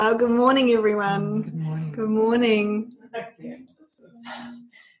Well, good morning, everyone. Good morning. Good morning.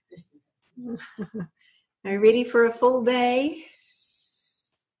 Are you ready for a full day?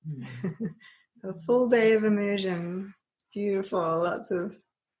 A full day of immersion. Beautiful. Lots of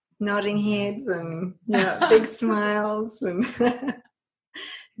nodding heads and big smiles. And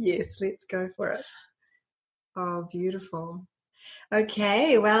yes, let's go for it. Oh, beautiful.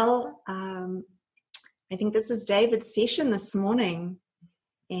 Okay, well, I think this is David's session this morning.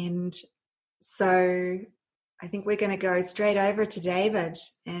 And so I think we're going to go straight over to David.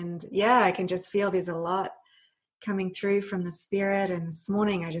 And I can just feel there's a lot coming through from the Spirit. And this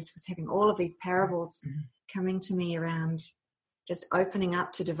morning I just was having all of these parables coming to me around just opening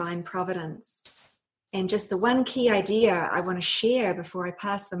up to divine providence. And just the one key idea I want to share before I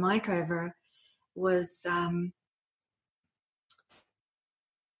pass the mic over was,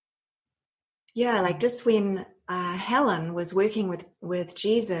 just when Helen was working with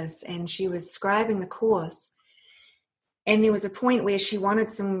Jesus and she was scribing the course, and there was a point where she wanted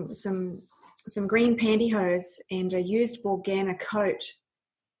some green pantyhose and a used Borgana coat,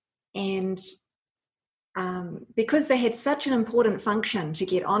 and because they had such an important function to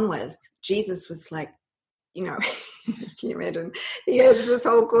get on with, Jesus was like, can you imagine? He has this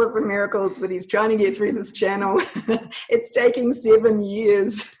whole Course in Miracles that he's trying to get through this channel. It's taking 7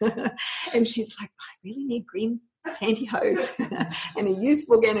 years. And she's like, I really need green pantyhose and a used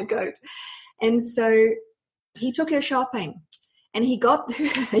Borgana coat. And so he took her shopping and he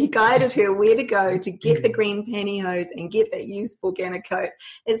guided her where to go to get the green pantyhose and get that used Borgana coat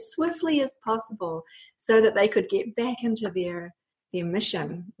as swiftly as possible so that they could get back into their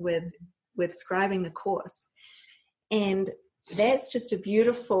mission with scribing the course. And that's just a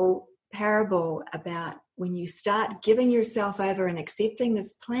beautiful parable about when you start giving yourself over and accepting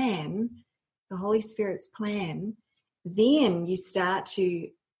this plan, the Holy Spirit's plan, then you start to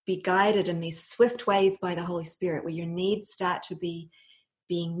be guided in these swift ways by the Holy Spirit where your needs start to be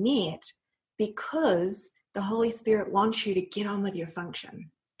being met because the Holy Spirit wants you to get on with your function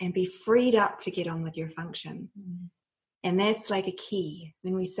and be freed up to get on with your function. And that's like a key.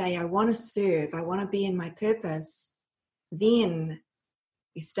 When we say, I want to serve, I want to be in my purpose, then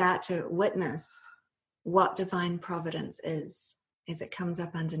we start to witness what divine providence is as it comes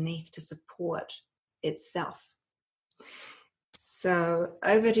up underneath to support itself. So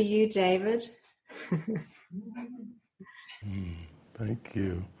over to you, David. Thank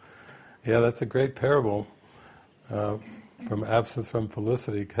you. Yeah, that's a great parable from absence from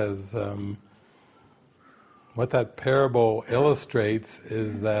felicity, because what that parable illustrates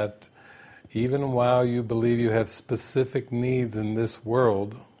is that even while you believe you have specific needs in this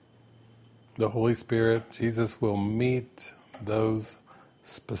world, the Holy Spirit, Jesus, will meet those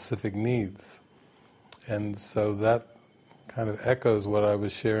specific needs. And so that kind of echoes what I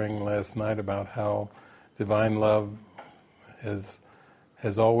was sharing last night about how divine love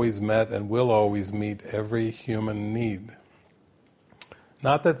has always met and will always meet every human need.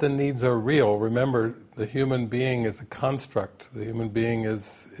 Not that the needs are real. Remember, the human being is a construct. The human being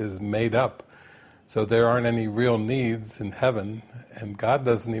is made up. So there aren't any real needs in heaven, and God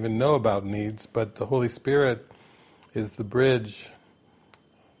doesn't even know about needs, but the Holy Spirit is the bridge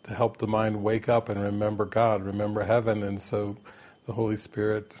to help the mind wake up and remember God, remember heaven, and so the Holy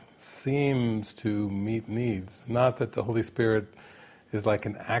Spirit seems to meet needs. Not that the Holy Spirit is like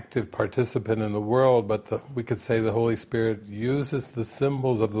an active participant in the world, but we could say the Holy Spirit uses the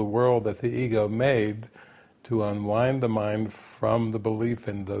symbols of the world that the ego made to unwind the mind from the belief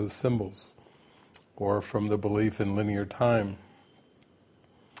in those symbols, or from the belief in linear time.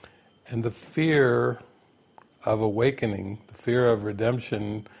 And the fear of awakening, the fear of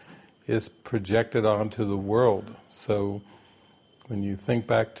redemption, is projected onto the world. So when you think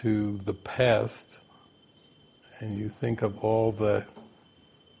back to the past, and you think of all the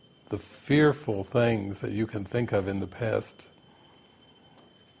fearful things that you can think of in the past,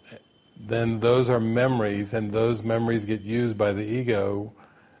 then those are memories, and those memories get used by the ego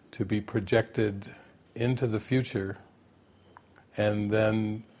to be projected into the future, and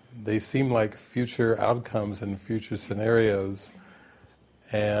then they seem like future outcomes and future scenarios,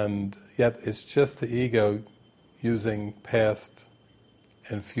 and yet it's just the ego using past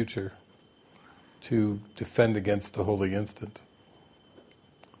and future to defend against the holy instant.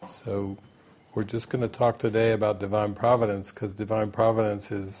 So we're just going to talk today about divine providence, because divine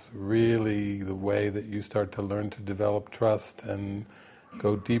providence is really the way that you start to learn to develop trust and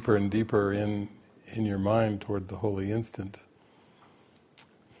go deeper and deeper in your mind toward the holy instant.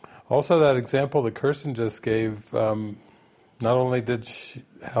 Also, that example that Kirsten just gave, not only did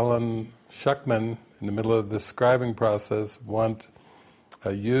Helen Schuckman, in the middle of the scribing process, want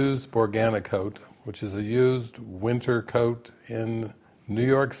a used Borgana coat, which is a used winter coat in New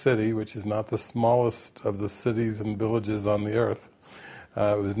York City, which is not the smallest of the cities and villages on the earth.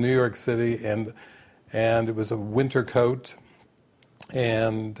 It was New York City, and it was a winter coat,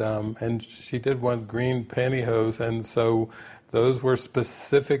 and she did want green pantyhose, and so those were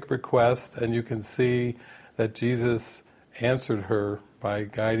specific requests, and you can see that Jesus answered her by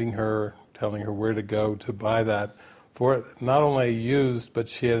guiding her, telling her where to go to buy that. For not only used, but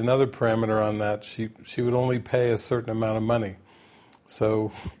she had another parameter on that. She would only pay a certain amount of money.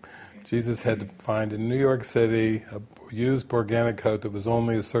 So Jesus had to find in New York City a used Borgana coat that was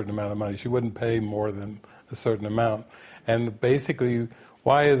only a certain amount of money. She wouldn't pay more than a certain amount. And basically,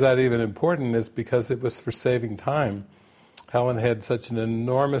 why is that even important is because it was for saving time. Helen had such an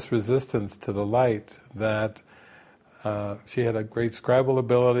enormous resistance to the light that she had a great scribal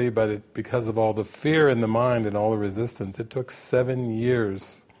ability, but because of all the fear in the mind and all the resistance, it took 7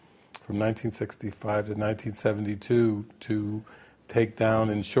 years, from 1965 to 1972, to take down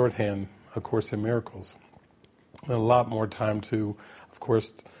in shorthand A Course in Miracles. And a lot more time to, of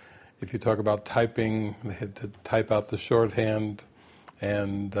course, if you talk about typing, they had to type out the shorthand,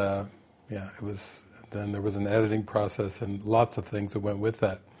 and it was. Then there was an editing process and lots of things that went with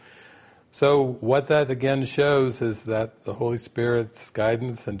that. So what that again shows is that the Holy Spirit's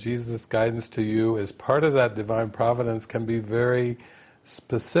guidance and Jesus' guidance to you as part of that divine providence can be very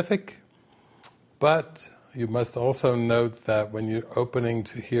specific, but you must also note that when you're opening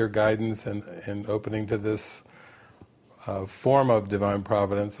to hear guidance and opening to this form of divine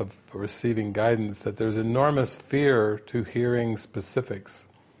providence, of receiving guidance, that there's enormous fear to hearing specifics.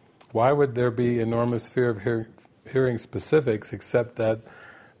 Why would there be enormous fear of hearing specifics except that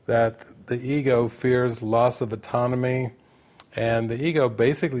the ego fears loss of autonomy, and the ego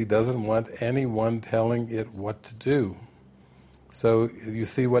basically doesn't want anyone telling it what to do. So you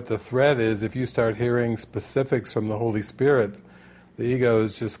see what the threat is. If you start hearing specifics from the Holy Spirit, the ego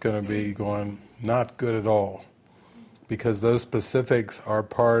is just going to be going, not good at all. Because those specifics are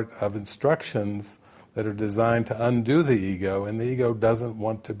part of instructions that are designed to undo the ego, and the ego doesn't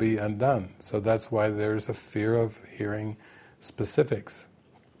want to be undone. So that's why there's a fear of hearing specifics.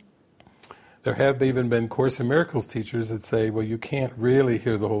 There have even been Course in Miracles teachers that say, well, you can't really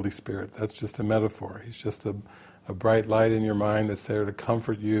hear the Holy Spirit. That's just a metaphor. He's just a bright light in your mind that's there to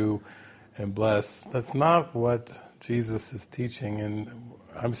comfort you and bless. That's not what Jesus is teaching, and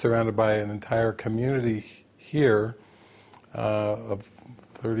I'm surrounded by an entire community here of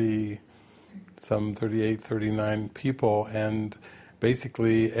 38, 39 people, and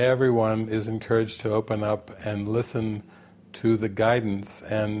basically everyone is encouraged to open up and listen to the guidance,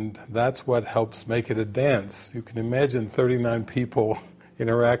 and that's what helps make it a dance. You can imagine 39 people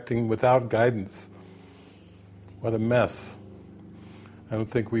interacting without guidance. What a mess. I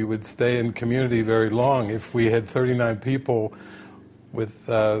don't think we would stay in community very long if we had 39 people with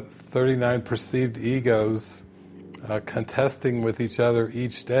 39 perceived egos contesting with each other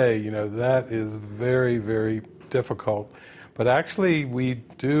each day. You know, that is very, very difficult. But actually we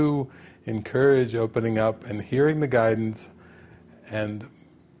do encourage opening up and hearing the guidance, and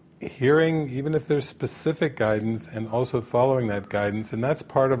hearing, even if there's specific guidance, and also following that guidance, and that's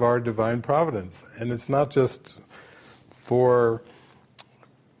part of our divine providence. And it's not just for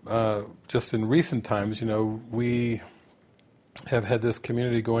just in recent times. You know, we have had this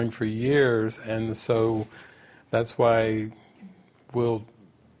community going for years, and so that's why we'll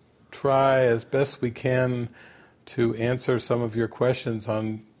try as best we can to answer some of your questions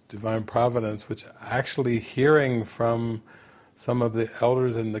on divine providence, which actually hearing from some of the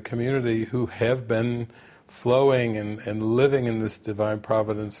elders in the community who have been flowing and living in this divine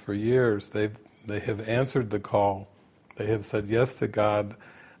providence for years. They have answered the call. They have said yes to God.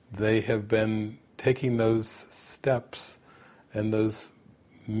 They have been taking those steps, and those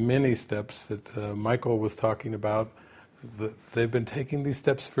many steps that Michael was talking about. They've been taking these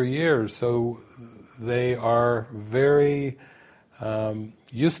steps for years, so they are very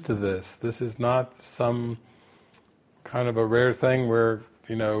used to this. This is not some kind of a rare thing where,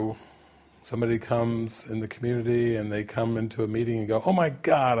 you know, somebody comes in the community and they come into a meeting and go, oh my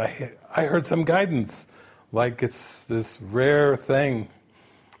God, I heard some guidance. Like it's this rare thing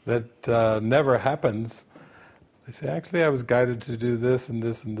that never happens. They say, actually I was guided to do this and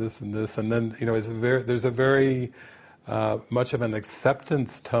this and this and this. And then, you know, there's a very much of an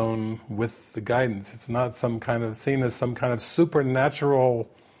acceptance tone with the guidance. It's not some kind of seen as some kind of supernatural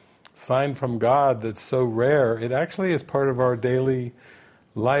sign from God that's so rare. It actually is part of our daily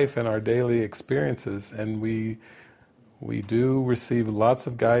life and our daily experiences, and we do receive lots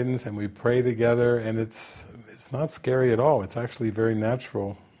of guidance, and we pray together, and it's It's not scary at all. It's actually very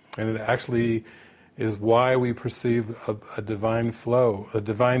natural. And it actually is why we perceive a divine flow, a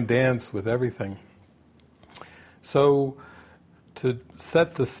divine dance with everything. So, to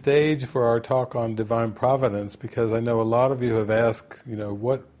set the stage for our talk on divine providence, because I know a lot of you have asked,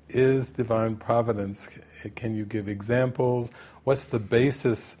 what is divine providence? Can you give examples? What's the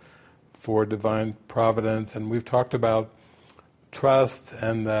basis for divine providence? And we've talked about trust,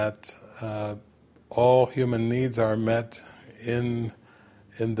 and that all human needs are met in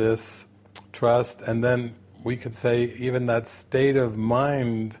this trust. And then we could say even that state of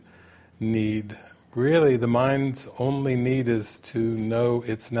mind need, really the mind's only need is to know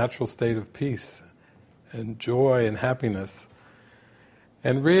its natural state of peace and joy and happiness.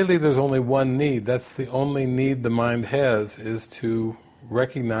 And really there's only one need. That's the only need the mind has, is to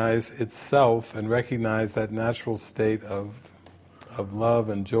recognize itself and recognize that natural state of love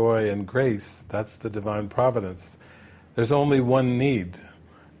and joy and grace. That's the divine providence. There's only one need,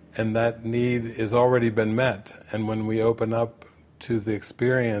 and that need has already been met. And when we open up to the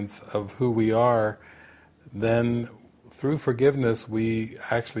experience of who we are, then through forgiveness we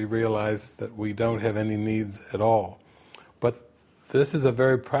actually realize that we don't have any needs at all. But this is a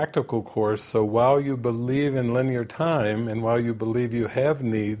very practical course, so while you believe in linear time and while you believe you have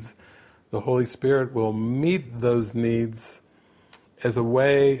needs, the Holy Spirit will meet those needs as a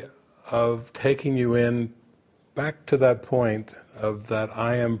way of taking you in back to that point of that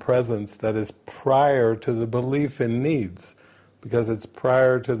I am presence that is prior to the belief in needs, because it's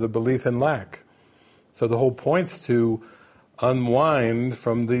prior to the belief in lack. So the whole point's to unwind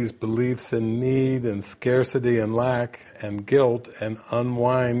from these beliefs in need and scarcity and lack and guilt, and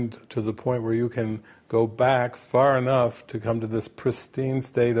unwind to the point where you can go back far enough to come to this pristine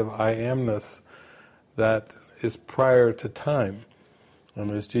state of I amness that is prior to time. And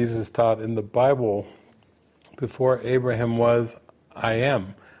as Jesus taught in the Bible, before Abraham was, I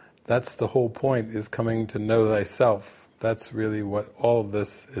am. That's the whole point, is coming to know thyself. That's really what all of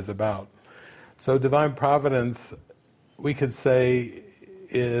this is about. So divine providence, we could say,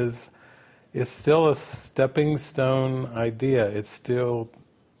 is still a stepping stone idea. It's still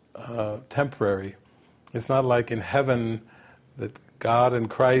temporary. It's not like in heaven that God and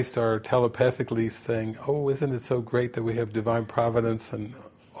Christ are telepathically saying, oh, isn't it so great that we have divine providence and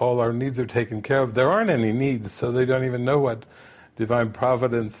all our needs are taken care of. There aren't any needs, so they don't even know what divine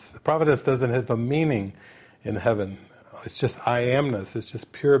providence doesn't have a meaning in heaven. It's just I amness, it's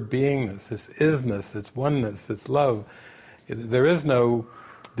just pure beingness, it's isness, it's oneness, it's love. There is no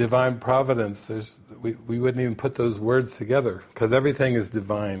divine providence. We wouldn't even put those words together, because everything is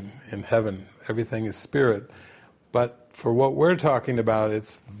divine in heaven, everything is spirit. But for what we're talking about,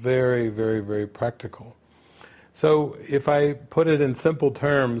 it's very, very, very practical. So if I put it in simple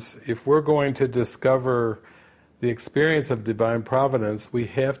terms, if we're going to discover the experience of divine providence, we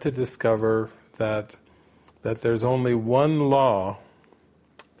have to discover that there's only one law,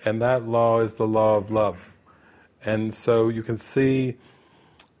 and that law is the law of love. And so you can see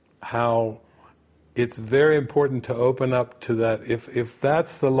how it's very important to open up to that. If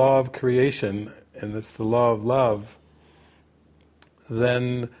that's the law of creation, and it's the law of love,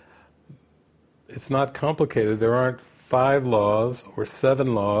 then it's not complicated. There aren't 5 laws, or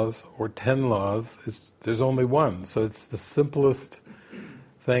 7 laws, or 10 laws. There's only one. So it's the simplest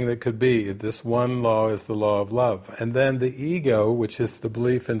thing that could be. This one law is the law of love. And then the ego, which is the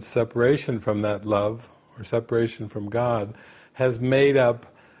belief in separation from that love, or separation from God, has made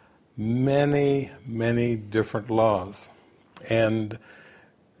up many, many different laws. And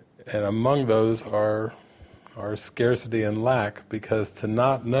among those are scarcity and lack, because to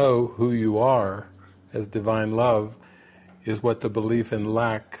not know who you are as divine love is what the belief in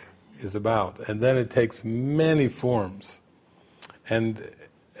lack is about. And then it takes many forms. And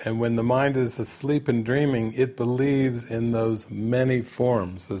when the mind is asleep and dreaming, it believes in those many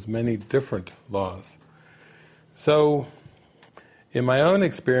forms, those many different laws. So, in my own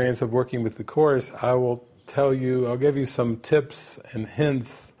experience of working with the Course, I'll give you some tips and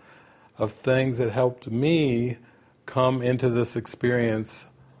hints of things that helped me come into this experience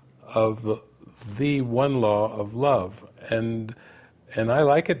of the one law of love. And I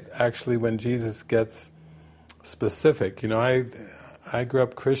like it actually when Jesus gets specific. I grew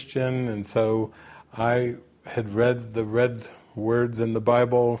up Christian, and so I had read the red words in the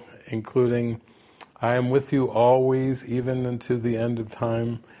Bible, including, I am with you always, even unto the end of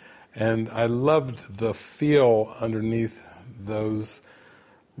time. And I loved the feel underneath those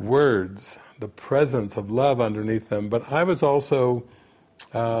words, the presence of love underneath them. But I was also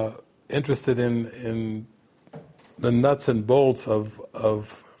interested in the nuts and bolts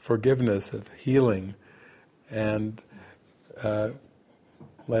of forgiveness, of healing. And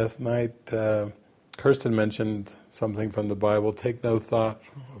last night, Kirsten mentioned something from the Bible, take no thought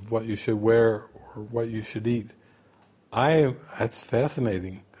of what you should wear or what you should eat. That's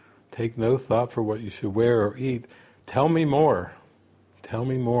fascinating. Take no thought for what you should wear or eat. Tell me more. Tell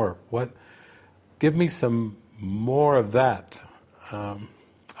me more. Give me some more of that.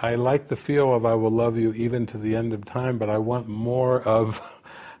 I like the feel of I will love you even to the end of time, but I want more of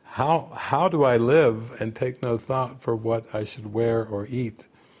how do I live and take no thought for what I should wear or eat.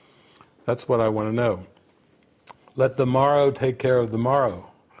 That's what I want to know. Let the morrow take care of the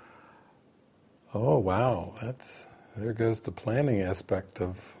morrow. Oh wow, there goes the planning aspect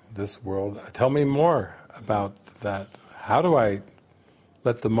of this world. Tell me more about that. How do I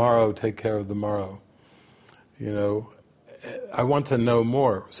let the morrow take care of the morrow? You know, I want to know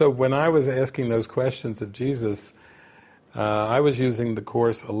more. So when I was asking those questions of Jesus, I was using the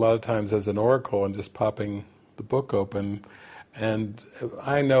Course a lot of times as an oracle and just popping the book open. And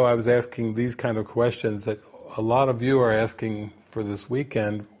I know I was asking these kind of questions that a lot of you are asking for this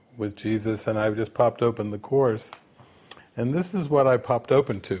weekend with Jesus, and I just popped open the Course. And this is what I popped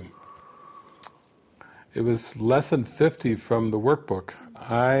open to. It was lesson 50 from the workbook.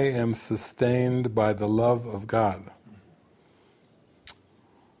 I am sustained by the love of God.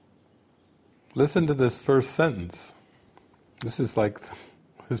 Listen to this first sentence. This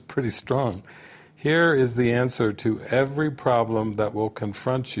is pretty strong. Here is the answer to every problem that will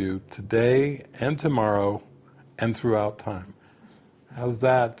confront you today and tomorrow and throughout time. How's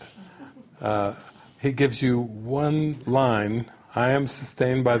that? He gives you one line, I am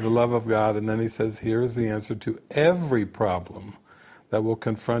sustained by the love of God, and then he says, here is the answer to every problem that will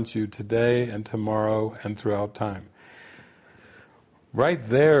confront you today and tomorrow and throughout time. Right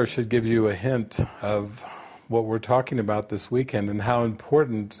there should give you a hint of what we're talking about this weekend and how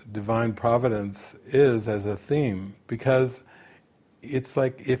important divine providence is as a theme, because it's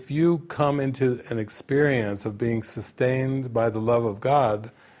like if you come into an experience of being sustained by the love of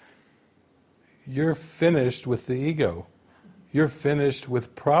God, you're finished with the ego. You're finished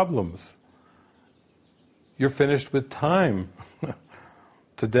with problems. You're finished with time.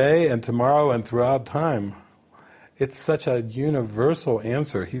 Today and tomorrow and throughout time. It's such a universal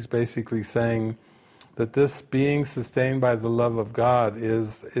answer. He's basically saying that this being sustained by the love of God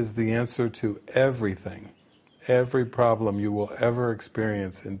is the answer to everything, every problem you will ever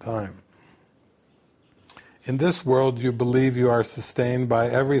experience in time. In this world you believe you are sustained by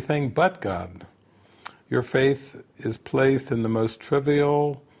everything but God. Your faith is placed in the most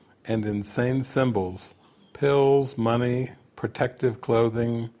trivial and insane symbols: pills, money, protective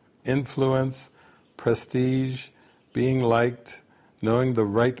clothing, influence, prestige, being liked, knowing the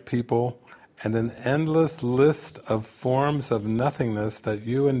right people, and an endless list of forms of nothingness that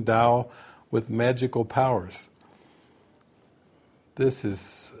you endow with magical powers. This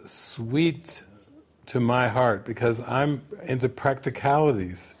is sweet to my heart because I'm into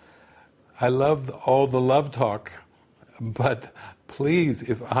practicalities. I love all the love talk, but please,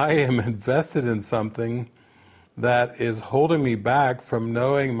 if I am invested in something that is holding me back from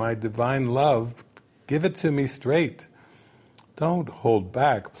knowing my divine love, give it to me straight. Don't hold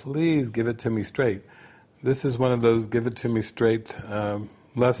back. Please give it to me straight. This is one of those give it to me straight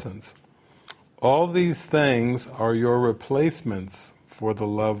lessons. All these things are your replacements for the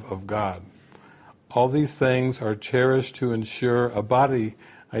love of God. All these things are cherished to ensure a body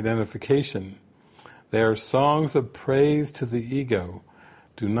identification. They are songs of praise to the ego.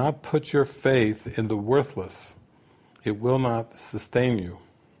 Do not put your faith in the worthless. It will not sustain you.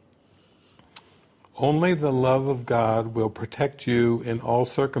 Only the love of God will protect you in all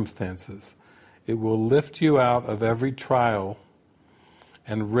circumstances. It will lift you out of every trial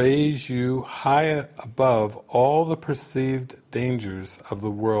and raise you high above all the perceived dangers of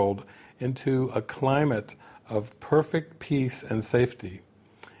the world into a climate of perfect peace and safety.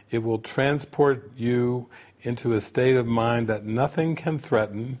 It will transport you into a state of mind that nothing can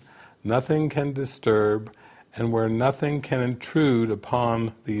threaten, nothing can disturb, and where nothing can intrude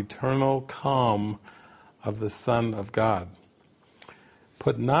upon the eternal calm of the Son of God.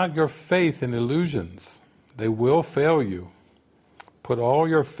 Put not your faith in illusions. They will fail you. Put all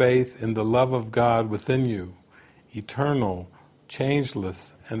your faith in the love of God within you, eternal,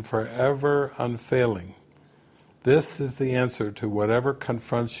 changeless, and forever unfailing. This is the answer to whatever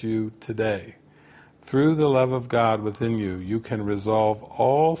confronts you today. Through the love of God within you, you can resolve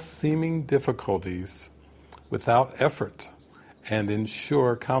all seeming difficulties without effort and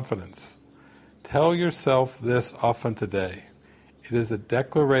ensure confidence. Tell yourself this often today. It is a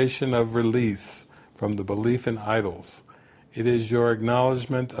declaration of release from the belief in idols. It is your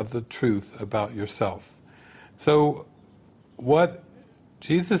acknowledgement of the truth about yourself. So what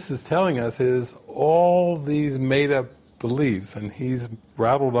Jesus is telling us is all these made-up beliefs, and he's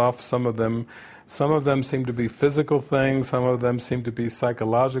rattled off some of them. Some of them seem to be physical things, some of them seem to be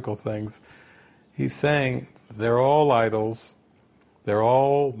psychological things. He's saying they're all idols, they're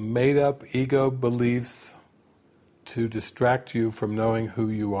all made-up ego beliefs to distract you from knowing who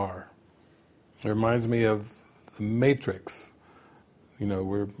you are. It reminds me of the Matrix,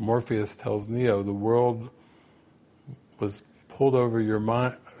 where Morpheus tells Neo, the world was pulled over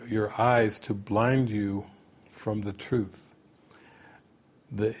your eyes to blind you from the truth.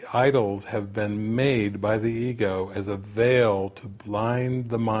 The idols have been made by the ego as a veil to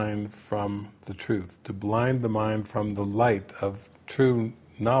blind the mind from the truth, to blind the mind from the light of true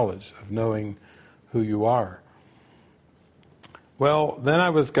knowledge, of knowing who you are. Well, then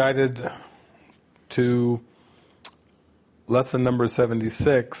I was guided to lesson number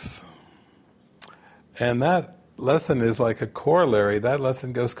 76, and that lesson is like a corollary. That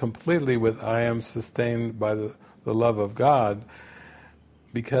lesson goes completely with I am sustained by the love of God,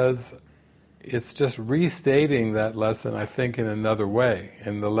 because it's just restating that lesson, I think, in another way.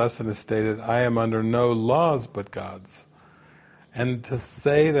 And the lesson is stated, I am under no laws but God's. And to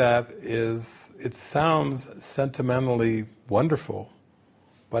say that it sounds sentimentally wonderful,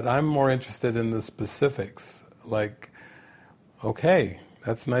 but I'm more interested in the specifics. Like, okay,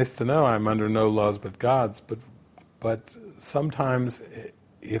 that's nice to know I'm under no laws but God's, but sometimes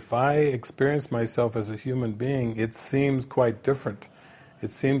if I experience myself as a human being, it seems quite different. It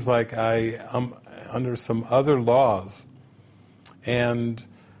seems like I am under some other laws, and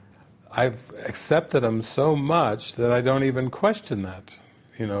I've accepted them so much that I don't even question that.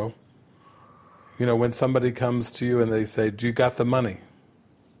 When somebody comes to you and they say, "Do you got the money?"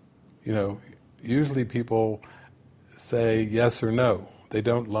 Usually people say yes or no. They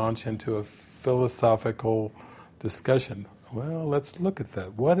don't launch into a philosophical discussion. Well, let's look at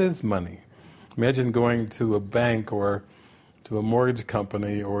that. What is money? Imagine going to a bank or to a mortgage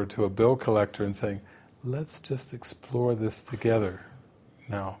company or to a bill collector and saying, let's just explore this together.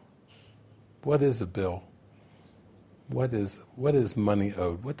 Now, what is a bill? What is money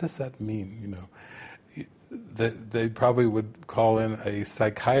owed? What does that mean? They probably would call in a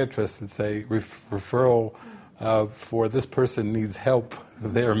psychiatrist and say, referral for this person needs help.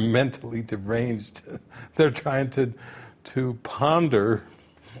 They're mentally deranged. They're trying to ponder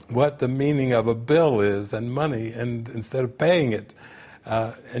what the meaning of a bill is and money, and instead of paying it.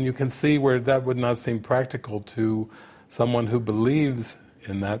 And you can see where that would not seem practical to someone who believes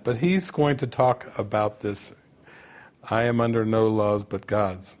in that. But he's going to talk about this, I am under no laws but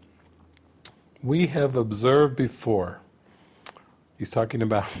God's. We have observed before, he's talking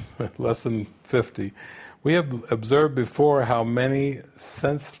about lesson 50, we have observed before how many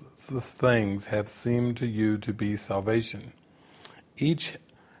senseless things have seemed to you to be salvation. Each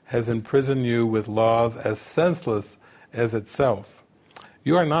has imprisoned you with laws as senseless as itself.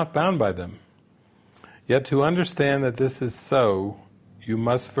 You are not bound by them. Yet to understand that this is so, you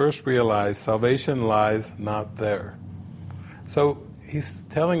must first realize salvation lies not there. So he's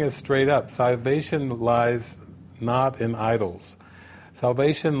telling us straight up, salvation lies not in idols.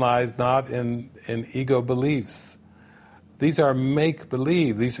 Salvation lies not in ego beliefs. These are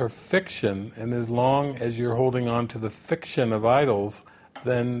make-believe, these are fiction, and as long as you're holding on to the fiction of idols,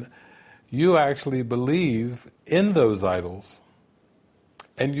 then you actually believe in those idols.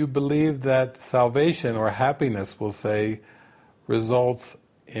 And you believe that salvation, or happiness, we'll say, results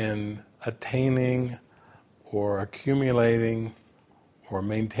in attaining or accumulating or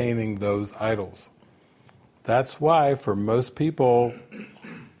maintaining those idols. That's why for most people,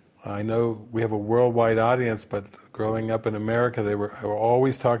 I know we have a worldwide audience, but growing up in America, they were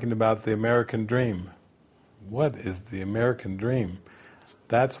always talking about the American dream. What is the American dream?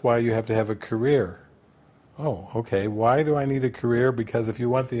 That's why you have to have a career. Oh, okay, why do I need a career? Because if you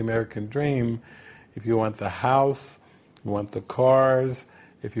want the American dream, if you want the house, you want the cars,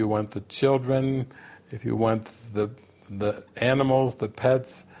 if you want the children, if you want the animals, the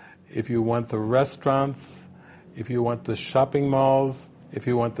pets, if you want the restaurants, if you want the shopping malls, if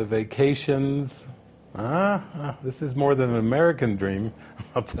you want the vacations, this is more than an American dream,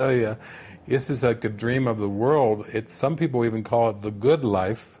 I'll tell you. This is like a dream of the world. Some people even call it the good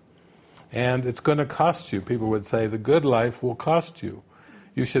life, and it's going to cost you. People would say the good life will cost you.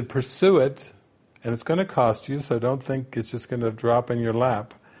 You should pursue it, and it's going to cost you, so don't think it's just going to drop in your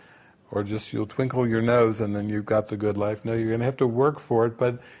lap, or just you'll twinkle your nose and then you've got the good life. No, you're going to have to work for it,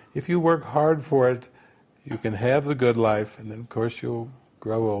 but if you work hard for it, you can have the good life, and then of course you'll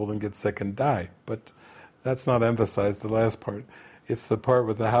grow old and get sick and die. But that's not emphasized, the last part. It's the part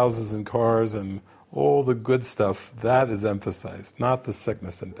with the houses and cars and all the good stuff, that is emphasized, not the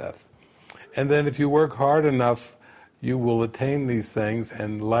sickness and death. And then if you work hard enough, you will attain these things,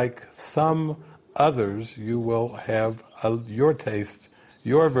 and like some others, you will have your taste,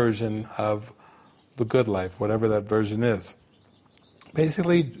 your version of the good life, whatever that version is.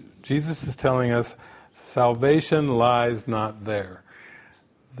 Basically, Jesus is telling us salvation lies not there.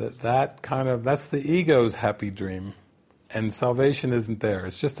 That's the ego's happy dream, and salvation isn't there.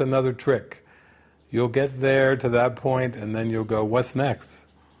 It's just another trick. You'll get there to that point, and then you'll go, what's next?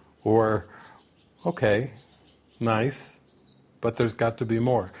 Or, okay, nice, but there's got to be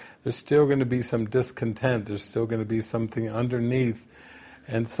more. There's still going to be some discontent. There's still going to be something underneath.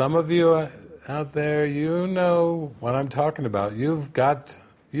 And some of you out there, you know what I'm talking about.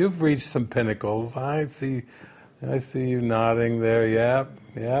 You've reached some pinnacles. I see you nodding there. Yep.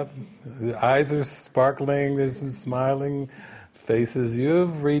 The eyes are sparkling. There's some smiling faces.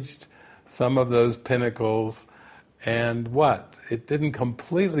 You've reached some of those pinnacles, and what? It didn't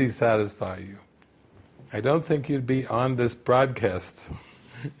completely satisfy you. I don't think you'd be on this broadcast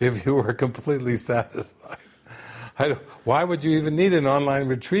if you were completely satisfied. Why would you even need an online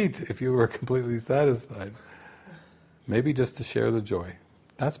retreat if you were completely satisfied? Maybe just to share the joy.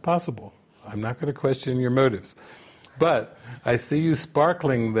 That's possible. I'm not going to question your motives. But I see you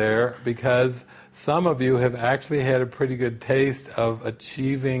sparkling there because some of you have actually had a pretty good taste of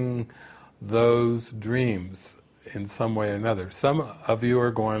achieving those dreams in some way or another. Some of you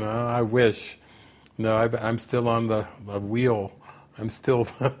are going, oh, I wish. No, I'm still on the wheel. I'm still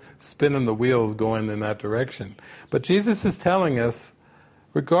spinning the wheels going in that direction. But Jesus is telling us,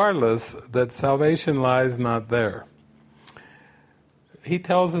 regardless, that salvation lies not there. He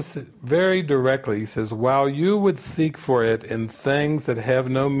tells us very directly, he says, while you would seek for it in things that have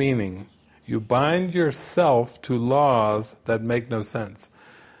no meaning, you bind yourself to laws that make no sense.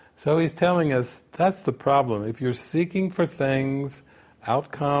 So he's telling us that's the problem. If you're seeking for things,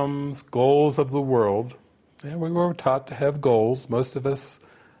 outcomes, goals of the world, and we were taught to have goals. Most of us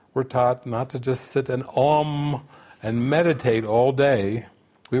were taught not to just sit and and meditate all day.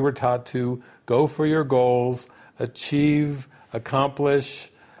 We were taught to go for your goals, achieve, accomplish,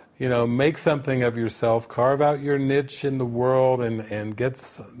 make something of yourself, carve out your niche in the world and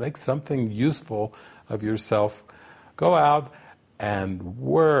make something useful of yourself. Go out and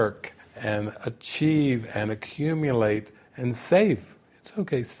work and achieve and accumulate and save. It's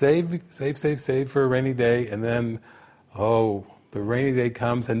okay, save for a rainy day, and then, the rainy day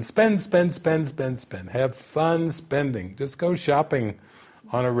comes and spend. Have fun spending. Just go shopping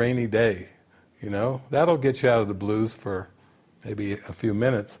on a rainy day, That'll get you out of the blues for maybe a few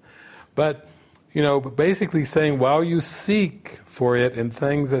minutes. But, basically saying while you seek for it in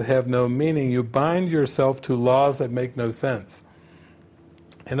things that have no meaning, you bind yourself to laws that make no sense.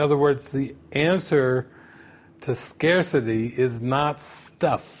 In other words, the answer to scarcity is not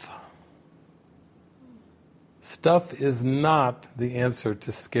stuff. Stuff is not the answer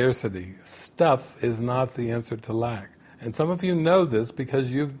to scarcity. Stuff is not the answer to lack. And some of you know this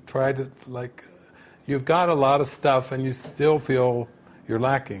because you've tried it, you've got a lot of stuff and you still feel you're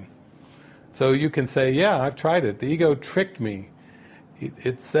lacking. So you can say, yeah, I've tried it. The ego tricked me.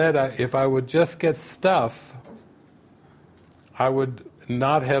 It said if I would just get stuff, I would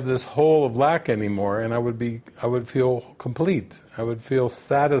not have this hole of lack anymore, and I would feel complete. I would feel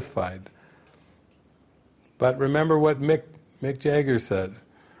satisfied. But remember what Mick Jagger said,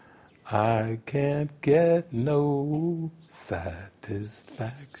 I can't get no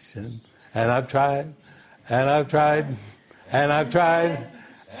satisfaction. And I've tried, and I've tried, and I've tried,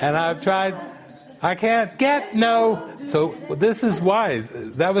 and I've tried. I can't get no. So this is wise.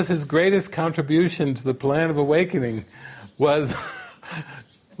 That was his greatest contribution to the plan of awakening, was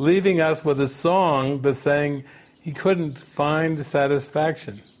leaving us with a song that's saying he couldn't find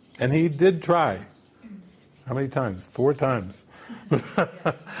satisfaction. And he did try. How many times? 4 times.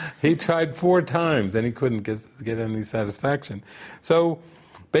 He tried 4 times and he couldn't get any satisfaction. So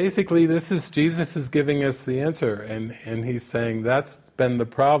basically Jesus is giving us the answer, and he's saying that's been the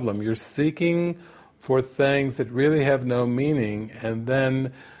problem. You're seeking for things that really have no meaning, and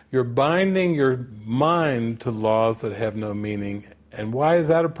then you're binding your mind to laws that have no meaning. And why is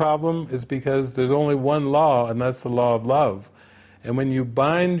that a problem? Is because there's only one law, and that's the law of love. And when you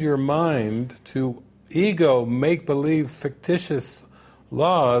bind your mind to ego, make-believe, fictitious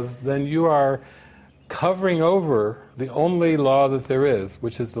laws, then you are covering over the only law that there is,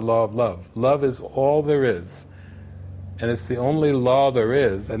 which is the law of love. Love is all there is. And it's the only law there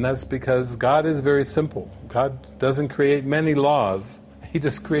is, and that's because God is very simple. God doesn't create many laws, He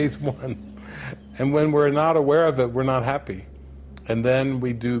just creates one. And when we're not aware of it, we're not happy. And then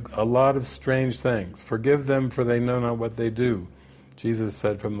we do a lot of strange things. Forgive them, for they know not what they do, Jesus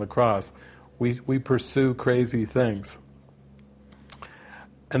said from the cross. We pursue crazy things.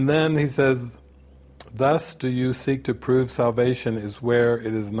 And then he says, thus do you seek to prove salvation is where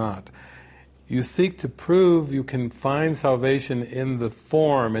it is not. You seek to prove you can find salvation in the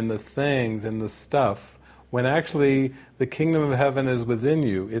form, in the things, in the stuff, when actually the kingdom of heaven is within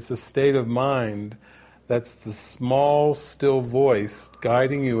you. It's a state of mind that's the small, still voice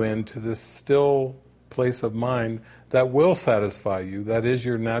guiding you into this still place of mind that will satisfy you. That is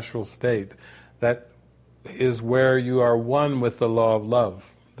your natural state. That is where you are one with the law of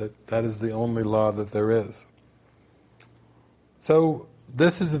love. That is the only law that there is. So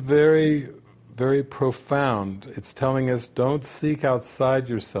this is very, very profound. It's telling us, don't seek outside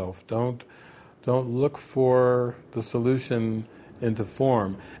yourself. Don't look for the solution into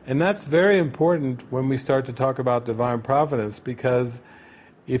form. And that's very important when we start to talk about divine providence, because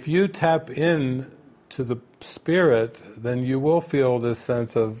if you tap in to the Spirit, then you will feel this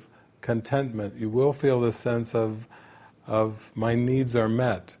sense of contentment. You will feel this sense of my needs are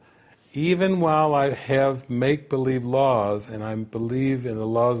met. Even while I have make-believe laws, and I believe in the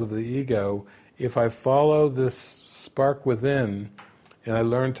laws of the ego, if I follow this spark within, and I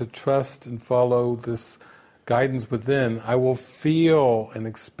learn to trust and follow this guidance within, I will feel and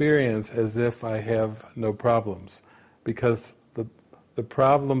experience as if I have no problems, because the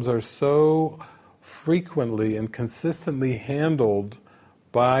problems are so frequently and consistently handled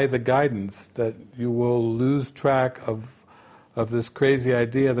by the guidance that you will lose track of this crazy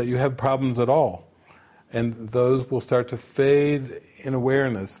idea that you have problems at all. And those will start to fade in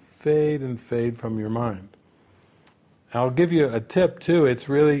awareness, fade and fade from your mind. I'll give you a tip too. It's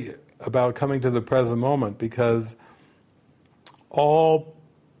really about coming to the present moment, because all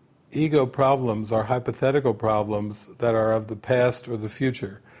ego problems are hypothetical problems that are of the past or the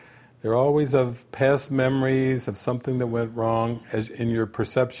future. They're always of past memories of something that went wrong as in your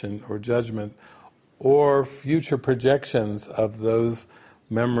perception or judgment, or future projections of those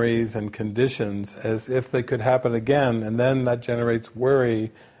memories and conditions as if they could happen again, and then that generates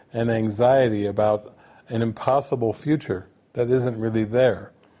worry and anxiety about an impossible future that isn't really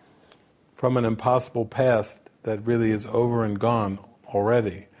there, from an impossible past that really is over and gone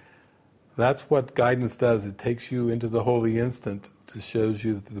already. That's what guidance does. It takes you into the holy instant to shows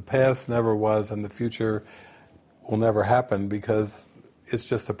you that the past never was and the future will never happen, because it's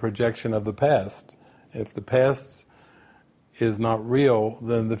just a projection of the past. If the past is not real,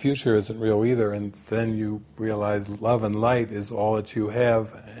 then the future isn't real either, and then you realize love and light is all that you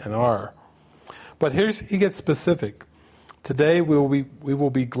have and are. But he gets specific. Today we will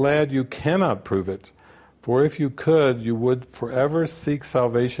be glad you cannot prove it, for if you could, you would forever seek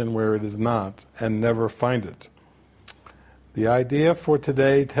salvation where it is not, and never find it. The idea for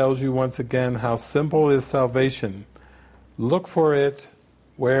today tells you once again how simple is salvation. Look for it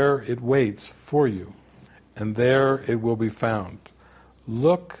where it waits for you, and there it will be found.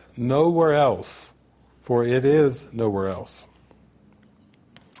 Look nowhere else, for it is nowhere else.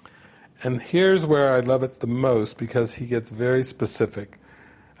 And here's where I love it the most, because he gets very specific.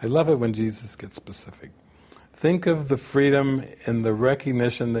 I love it when Jesus gets specific. Think of the freedom in the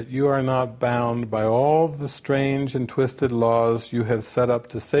recognition that you are not bound by all the strange and twisted laws you have set up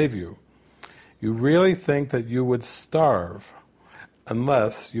to save you. You really think that you would starve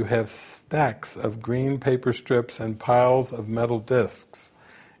unless you have stacks of green paper strips and piles of metal discs.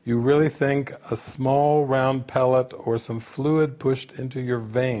 You really think a small round pellet or some fluid pushed into your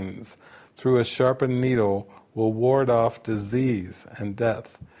veins through a sharpened needle will ward off disease and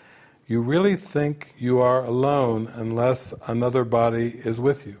death. You really think you are alone unless another body is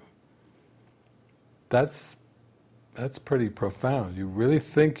with you. That's pretty profound. You really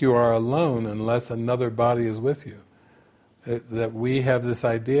think you are alone unless another body is with you. That we have this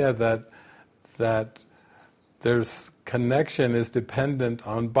idea that there's connection is dependent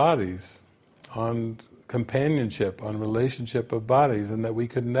on bodies, on companionship, on relationship of bodies, and that we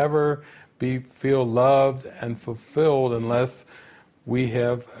could never feel loved and fulfilled unless we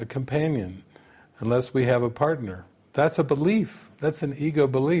have a companion, unless we have a partner. That's a belief. That's an ego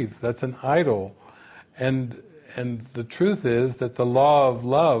belief. That's an idol. And the truth is that the law of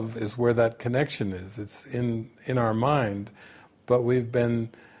love is where that connection is. It's in our mind, but we've been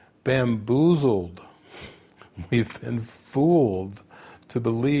bamboozled. We've been fooled to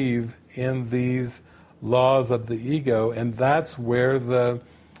believe in these laws of the ego, and that's where the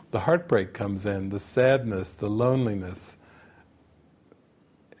heartbreak comes in, the sadness, the loneliness.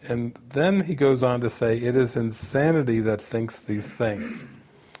 And then he goes on to say, it is insanity that thinks these things.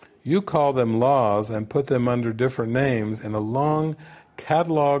 You call them laws and put them under different names in a long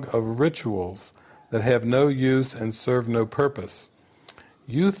catalog of rituals that have no use and serve no purpose.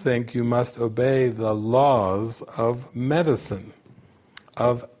 You think you must obey the laws of medicine,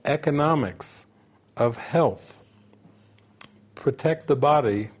 of economics, of health. Protect the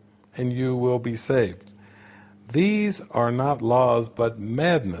body and you will be saved. These are not laws but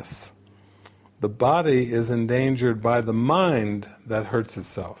madness. The body is endangered by the mind that hurts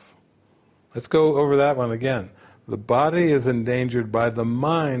itself. Let's go over that one again. The body is endangered by the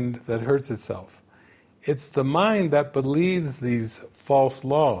mind that hurts itself. It's the mind that believes these false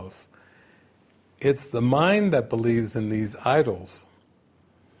laws. It's the mind that believes in these idols.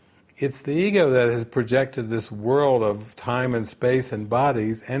 It's the ego that has projected this world of time and space and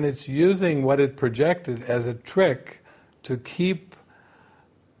bodies, and it's using what it projected as a trick to keep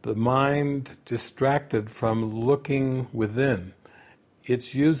the mind distracted from looking within.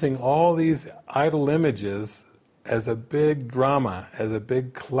 It's using all these idol images as a big drama, as a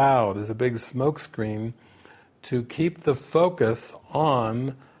big cloud, as a big smoke screen to keep the focus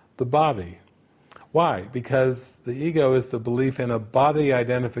on the body. Why? Because the ego is the belief in a body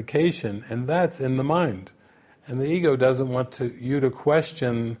identification, and that's in the mind. And the ego doesn't want you to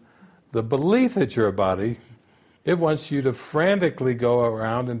question the belief that you're a body. It wants you to frantically go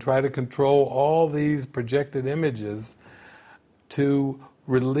around and try to control all these projected images to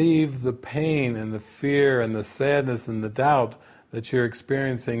relieve the pain and the fear and the sadness and the doubt that you're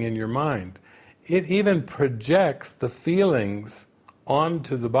experiencing in your mind. It even projects the feelings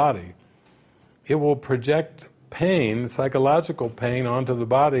onto the body. It will project pain, psychological pain, onto the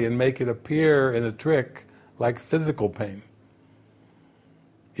body and make it appear in a trick like physical pain.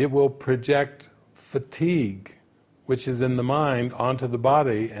 It will project fatigue, which is in the mind, onto the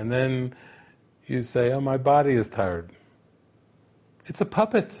body, and then you say, oh, my body is tired. It's a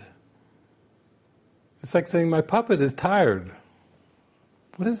puppet. It's like saying, my puppet is tired.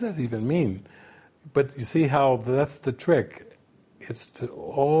 What does that even mean? But you see how that's the trick. It's to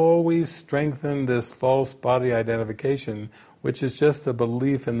always strengthen this false body identification, which is just a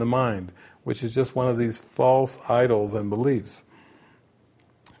belief in the mind, which is just one of these false idols and beliefs.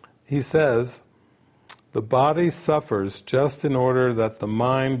 He says, the body suffers just in order that the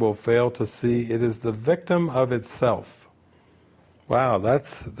mind will fail to see it is the victim of itself. Wow,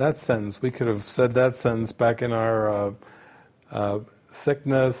 that sentence. We could have said that sentence back in our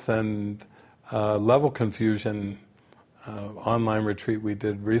sickness and level confusion online retreat we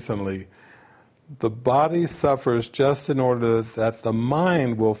did recently. The body suffers just in order that the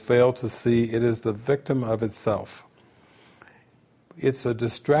mind will fail to see it is the victim of itself. It's a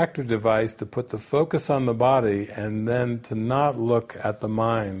distractor device to put the focus on the body and then to not look at the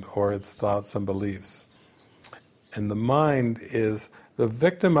mind or its thoughts and beliefs. And the mind is the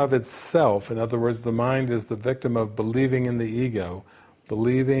victim of itself. In other words, the mind is the victim of believing in the ego,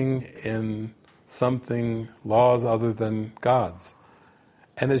 believing in something, laws other than God's.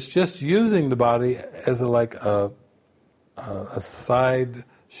 And it's just using the body as a side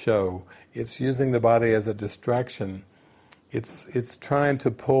show. It's using the body as a distraction. It's trying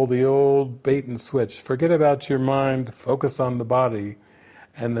to pull the old bait and switch. Forget about your mind, focus on the body,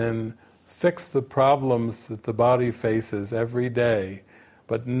 and then fix the problems that the body faces every day,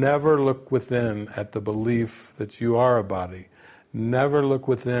 but never look within at the belief that you are a body. Never look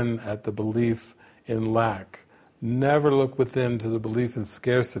within at the belief in lack. Never look within to the belief in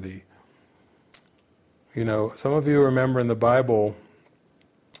scarcity. You know, some of you remember in the Bible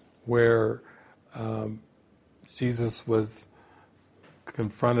where Jesus was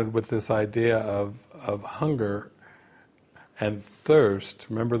confronted with this idea of hunger and thirst.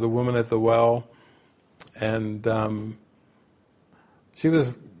 Remember the woman at the well? And she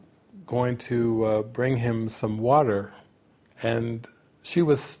was going to bring him some water, and she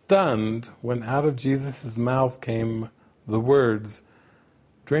was stunned when out of Jesus' mouth came the words,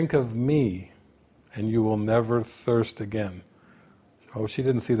 "Drink of me, and you will never thirst again." Oh, she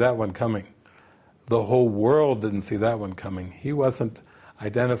didn't see that one coming. The whole world didn't see that one coming. He wasn't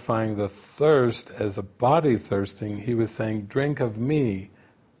identifying the thirst as a body thirsting. He was saying, drink of me,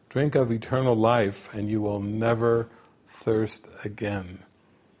 drink of eternal life, and you will never thirst again.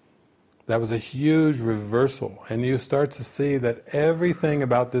 That was a huge reversal. And you start to see that everything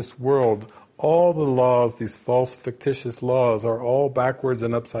about this world, all the laws, these false fictitious laws, are all backwards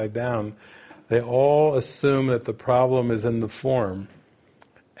and upside down. They all assume that the problem is in the form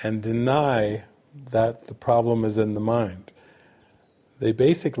and deny that the problem is in the mind. They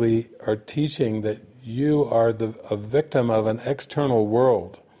basically are teaching that you are a victim of an external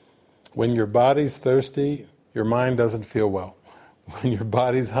world. When your body's thirsty, your mind doesn't feel well. When your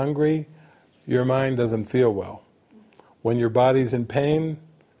body's hungry, your mind doesn't feel well. When your body's in pain,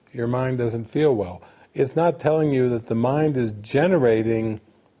 your mind doesn't feel well. It's not telling you that the mind is generating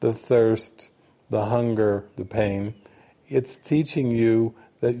the thirst, the hunger, the pain. It's teaching you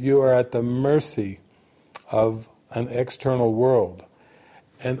that you are at the mercy of an external world.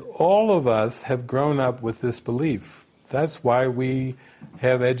 And all of us have grown up with this belief. That's why we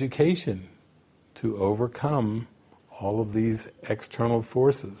have education, to overcome all of these external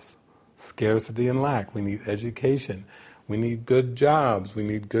forces. Scarcity and lack. We need education. We need good jobs. We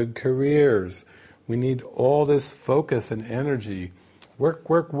need good careers. We need all this focus and energy. Work,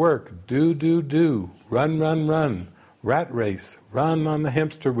 work, work. Do, do, do. Run, run, run. Rat race. Run on the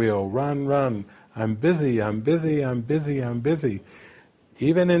hamster wheel. Run, run. I'm busy, I'm busy, I'm busy, I'm busy.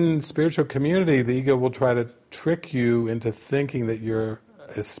 Even in spiritual community, the ego will try to trick you into thinking that you're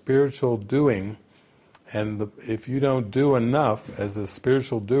a spiritual doing, and if you don't do enough as a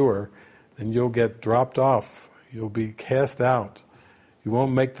spiritual doer, then you'll get dropped off. You'll be cast out. You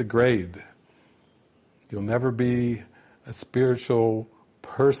won't make the grade. You'll never be a spiritual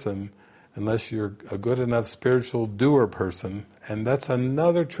person unless you're a good enough spiritual doer person. And that's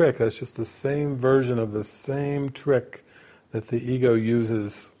another trick. That's just the same version of the same trick that the ego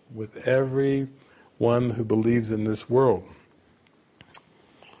uses with everyone who believes in this world.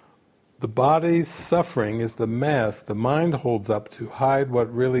 The body's suffering is the mask the mind holds up to hide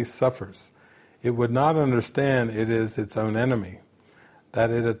what really suffers. It would not understand it is its own enemy, that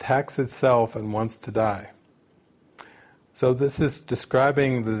it attacks itself and wants to die. So this is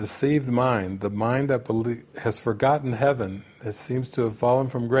describing the deceived mind, the mind that has forgotten heaven, that seems to have fallen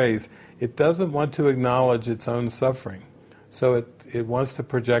from grace. It doesn't want to acknowledge its own suffering. So it wants to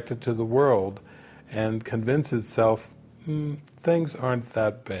project it to the world and convince itself, things aren't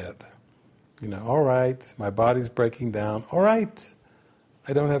that bad. All right, my body's breaking down. All right,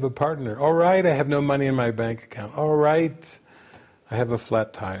 I don't have a partner. All right, I have no money in my bank account. All right, I have a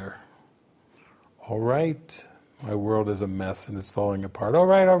flat tire. All right, my world is a mess and it's falling apart. All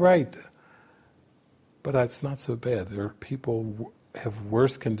right. But it's not so bad. There are people who have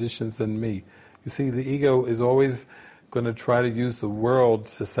worse conditions than me. You see, the ego is always going to try to use the world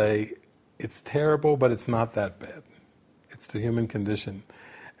to say, it's terrible, but it's not that bad. It's the human condition.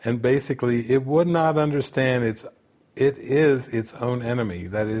 And basically, it would not understand it is its own enemy,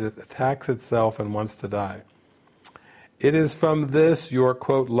 that it attacks itself and wants to die. It is from this your,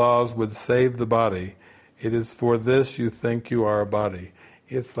 quote, laws would save the body. It is for this you think you are a body.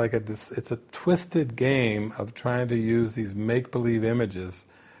 It's like it's a twisted game of trying to use these make-believe images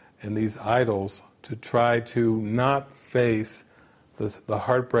and these idols to try to not face the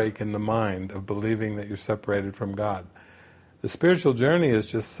heartbreak in the mind of believing that you're separated from God. The spiritual journey is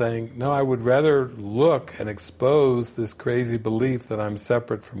just saying, no, I would rather look and expose this crazy belief that I'm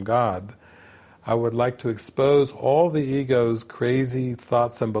separate from God. I would like to expose all the ego's crazy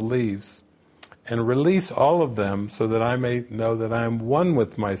thoughts and beliefs and release all of them so that I may know that I am one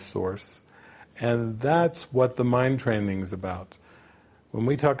with my source. And that's what the mind training is about. When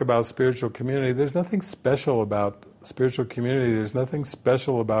we talk about spiritual community, there's nothing special about spiritual community. There's nothing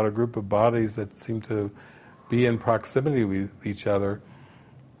special about a group of bodies that seem to be in proximity with each other.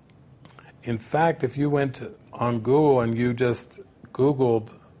 In fact, if you went on Google and you just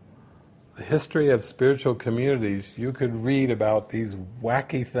Googled the history of spiritual communities, you could read about these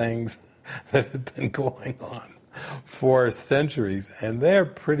wacky things that have been going on for centuries, and they're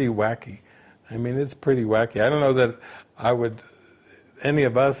pretty wacky. I mean, it's pretty wacky. I don't know that any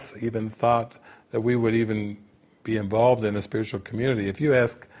of us even thought that we would even be involved in a spiritual community. If you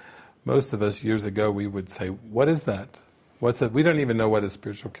ask most of us years ago, we would say, what is that? What's it? We don't even know what a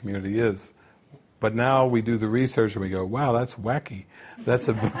spiritual community is. But now we do the research and we go, wow, that's wacky.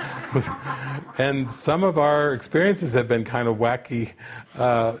 And some of our experiences have been kind of wacky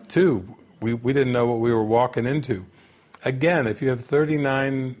too. We didn't know what we were walking into. Again, if you have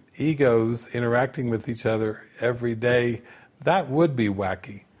 39 egos interacting with each other every day, that would be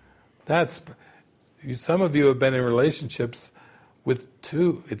wacky. Some of you have been in relationships with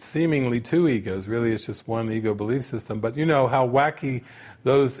it's seemingly two egos. Really, it's just one ego belief system. But you know how wacky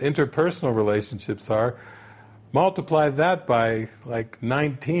those interpersonal relationships are. Multiply that by like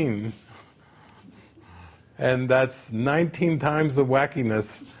 19, and that's 19 times the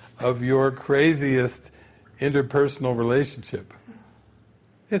wackiness of your craziest interpersonal relationship.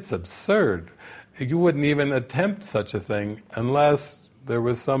 It's absurd. You wouldn't even attempt such a thing unless there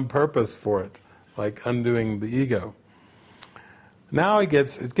was some purpose for it, like undoing the ego. Now it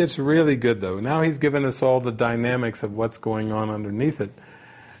gets really good though. Now he's given us all the dynamics of what's going on underneath it.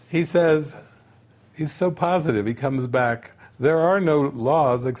 He says, he's so positive, he comes back, there are no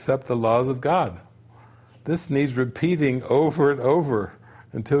laws except the laws of God. This needs repeating over and over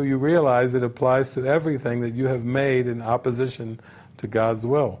until you realize it applies to everything that you have made in opposition to God's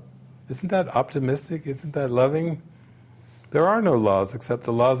will. Isn't that optimistic? Isn't that loving? There are no laws except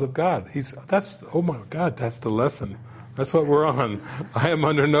the laws of God. Oh my God, that's the lesson. That's what we're on. I am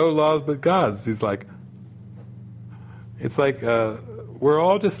under no laws but God's. He's like, it's like we're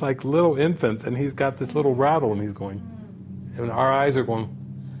all just like little infants, and he's got this little rattle, and he's going, and our eyes are going,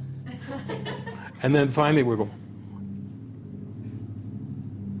 and then finally we're going.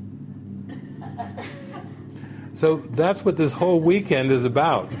 So that's what this whole weekend is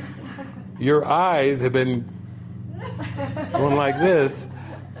about. Your eyes have been going like this,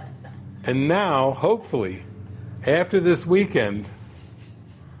 and now, hopefully, after this weekend,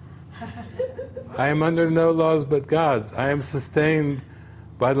 I am under no laws but God's. I am sustained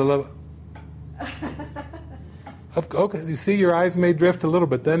by the love. Okay, you see, your eyes may drift a little,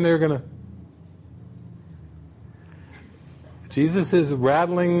 but then they're going to. Jesus is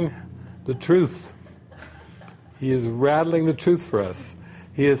rattling the truth. He is rattling the truth for us.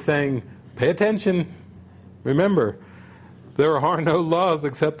 He is saying, pay attention. Remember, there are no laws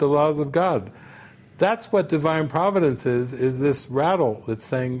except the laws of God. That's what divine providence is this rattle that's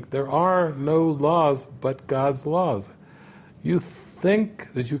saying there are no laws but God's laws. You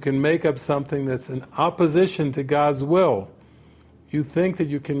think that you can make up something that's in opposition to God's will. You think that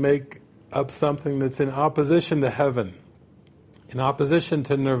you can make up something that's in opposition to heaven, in opposition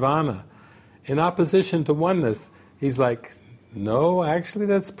to nirvana, in opposition to oneness. He's like, no, actually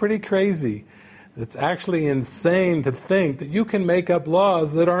that's pretty crazy. It's actually insane to think that you can make up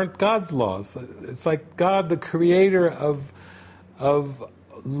laws that aren't God's laws. It's like God, the creator of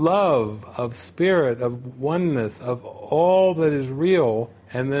love, of spirit, of oneness, of all that is real,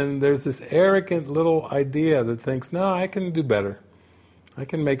 and then there's this arrogant little idea that thinks, no, I can do better. I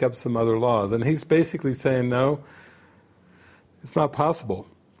can make up some other laws. And he's basically saying, no, it's not possible.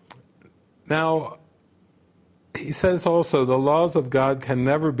 Now, he says also, the laws of God can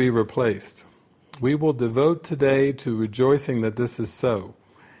never be replaced. We will devote today to rejoicing that this is so.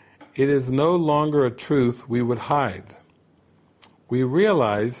 It is no longer a truth we would hide. We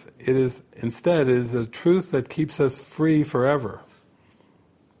realize it is instead a truth that keeps us free forever.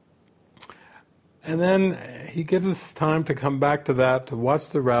 And then he gives us time to come back to that, to watch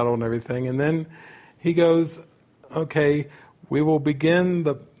the rattle and everything, and then he goes, okay, we will begin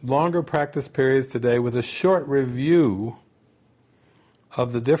the longer practice periods today with a short review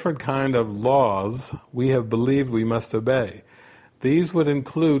of the different kind of laws we have believed we must obey. These would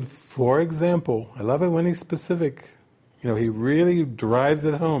include, for example, I love it when he's specific, he really drives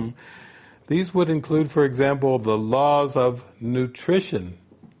it home. These would include, for example, the laws of nutrition.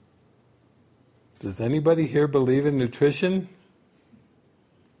 Does anybody here believe in nutrition?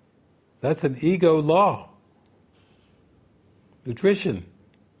 That's an ego law. Nutrition.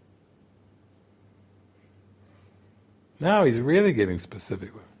 Now he's really getting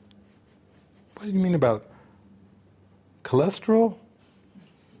specific. What do you mean about cholesterol?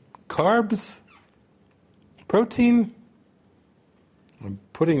 Carbs? Protein? I'm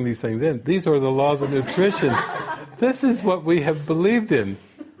putting these things in. These are the laws of nutrition. This is what we have believed in.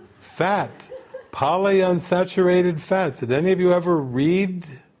 Fat. Polyunsaturated fats. Did any of you ever read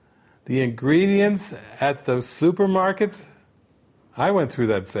the ingredients at the supermarket? I went through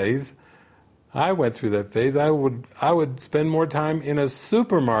that phase. I would spend more time in a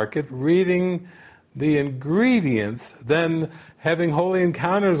supermarket reading the ingredients than having holy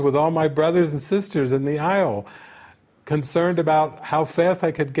encounters with all my brothers and sisters in the aisle, concerned about how fast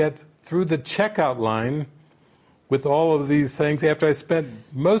I could get through the checkout line with all of these things after I spent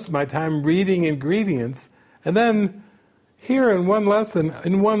most of my time reading ingredients. And then here in one lesson,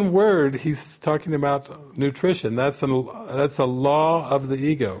 in one word, he's talking about nutrition. That's a law of the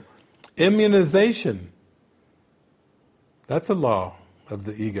ego. Immunization. That's a law of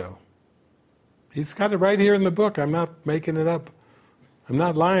the ego. He's got it right here in the book. I'm not making it up. I'm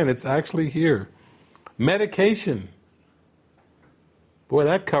not lying. It's actually here. Medication. Boy,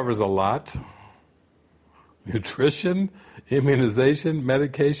 that covers a lot. Nutrition, immunization,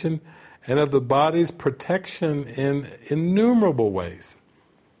 medication, and of the body's protection in innumerable ways.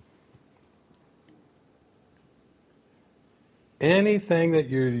 Anything that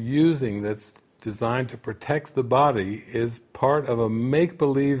you're using that's designed to protect the body is part of a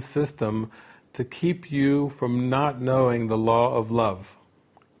make-believe system to keep you from not knowing the law of love.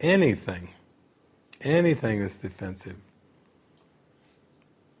 Anything that's defensive.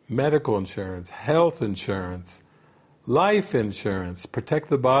 Medical insurance, health insurance, life insurance, protect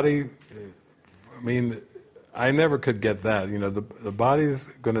the body. I mean, I never could get that. The body's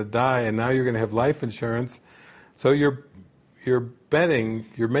going to die, and now you're going to have life insurance. So you're betting,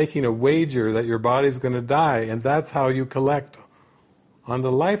 you're making a wager that your body's going to die, and that's how you collect on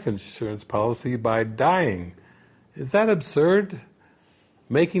the life insurance policy, by dying. Is that absurd?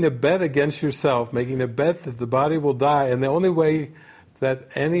 Making a bet against yourself, making a bet that the body will die, and the only way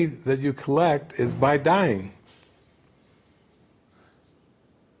that you collect is by dying.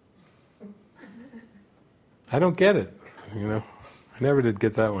 I don't get it, I never did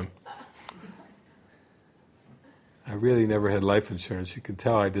get that one. I really never had life insurance. You can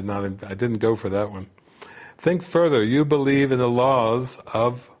tell I didn't go for that one. Think further. You believe in the laws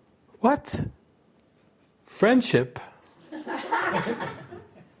of what? Friendship.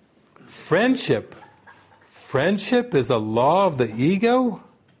 Friendship. Friendship is a law of the ego?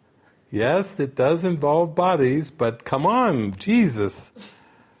 Yes, it does involve bodies, but come on, Jesus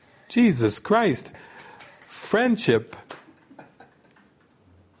Christ. Friendship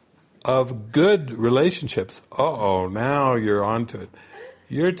of good relationships. Now you're onto it.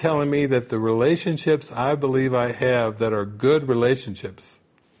 You're telling me that the relationships I believe I have that are good relationships,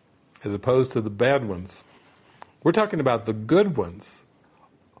 as opposed to the bad ones, we're talking about the good ones,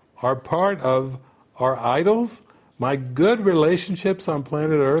 are part of our idols? My good relationships on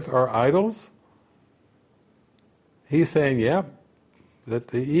planet Earth are idols? He's saying, that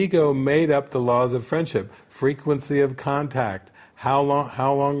the ego made up the laws of friendship. Frequency of contact. How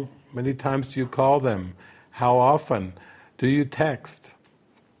long, many times do you call them? How often? Do you text?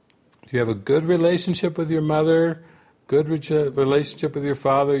 Do you have a good relationship with your mother? Good relationship with your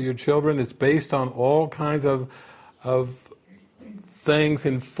father, your children? It's based on all kinds of things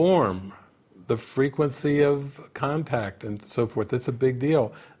inform the frequency of contact and so forth. It's a big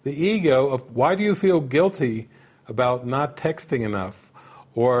deal. The ego of, why do you feel guilty about not texting enough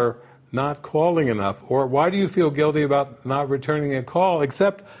or not calling enough, or why do you feel guilty about not returning a call,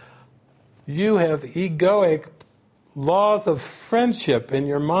 except you have egoic laws of friendship in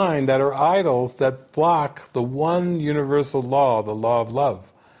your mind that are idols that block the one universal law, the law of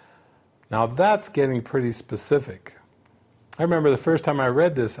love. Now that's getting pretty specific. I remember the first time I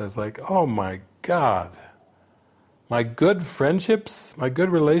read this, I was like, oh my God. My good friendships, my good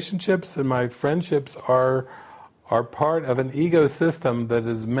relationships and my friendships are part of an ego system that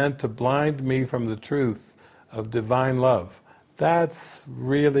is meant to blind me from the truth of divine love. That's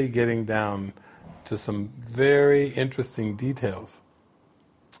really getting down to some very interesting details.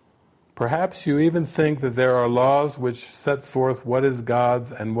 Perhaps you even think that there are laws which set forth what is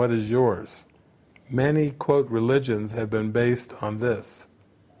God's and what is yours. Many, quote, religions have been based on this.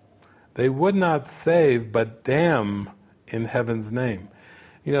 They would not save but damn in heaven's name.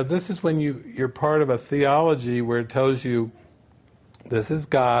 This is when you're part of a theology where it tells you this is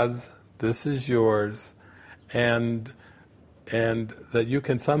God's, this is yours, and that you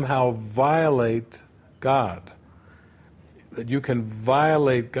can somehow violate God. That you can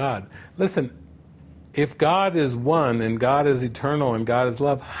violate God. Listen, if God is one and God is eternal and God is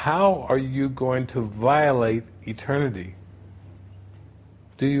love, how are you going to violate eternity?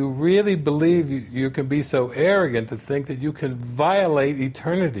 Do you really believe you can be so arrogant to think that you can violate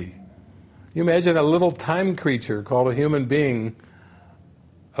eternity? You imagine a little time creature called a human being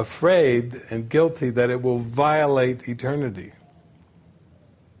afraid and guilty that it will violate eternity.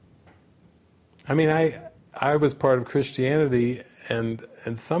 I mean, I was part of Christianity, and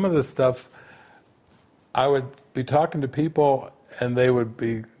some of the stuff, I would be talking to people and they would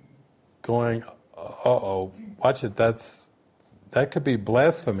be going, uh-oh, watch it, that could be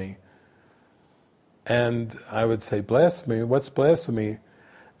blasphemy. And I would say, blasphemy? What's blasphemy?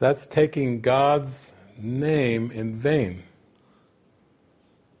 That's taking God's name in vain.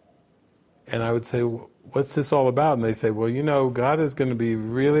 And I would say, what's this all about? And they say, well, God is going to be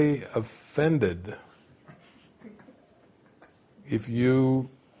really offended if you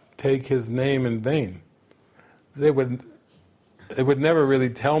take His name in vain. They would never really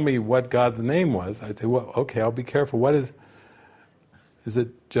tell me what God's name was. I'd say, well, okay, I'll be careful. What is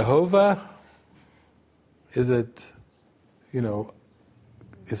it Jehovah? Is it,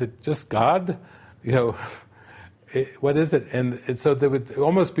 is it just God? What is it? And so they would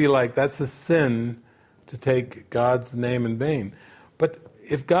almost be like, that's a sin to take God's name in vain. But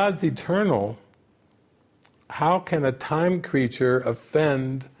if God's eternal, how can a time creature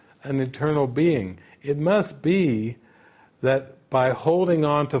offend an eternal being? It must be that by holding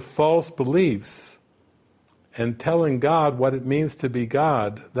on to false beliefs and telling God what it means to be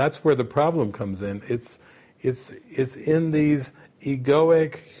God, that's where the problem comes in. It's in these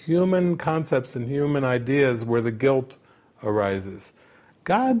egoic human concepts and human ideas where the guilt arises.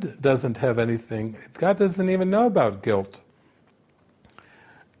 God doesn't have anything. God doesn't even know about guilt.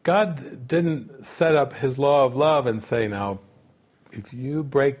 God didn't set up his law of love and say, now, if you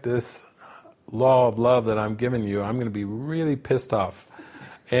break this law of love that I'm giving you, I'm going to be really pissed off.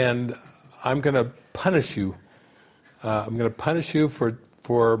 And I'm going to punish you. I'm going to punish you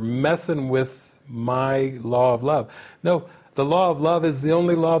for messing with my law of love. No, the law of love is the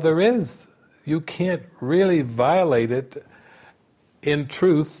only law there is. You can't really violate it in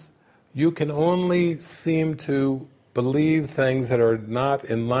truth. You can only seem to believe things that are not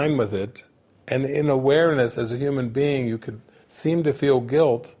in line with it. And in awareness, as a human being, you could seem to feel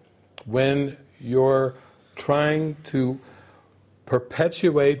guilt when you're trying to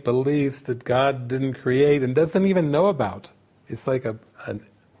perpetuate beliefs that God didn't create and doesn't even know about. It's like a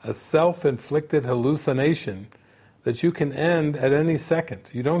self-inflicted hallucination that you can end at any second.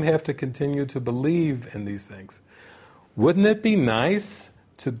 You don't have to continue to believe in these things. Wouldn't it be nice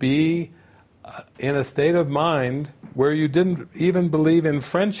to be in a state of mind where you didn't even believe in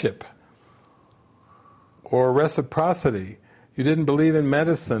friendship or reciprocity? You didn't believe in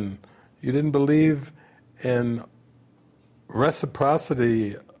medicine. You didn't believe in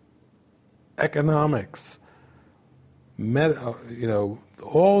reciprocity, economics,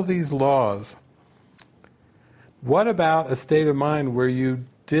 all these laws. What about a state of mind where you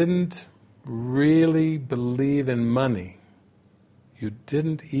didn't really believe in money? You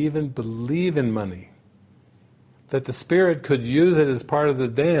didn't even believe in money. That the Spirit could use it as part of the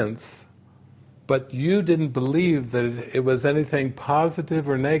dance, but you didn't believe that it was anything positive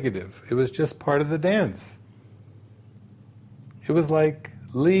or negative. It was just part of the dance. It was like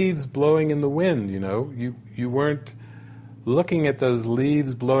leaves blowing in the wind, You weren't looking at those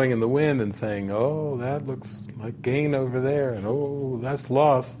leaves blowing in the wind and saying, oh, that looks like gain over there, and oh, that's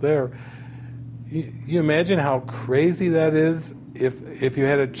loss there. You imagine how crazy that is if you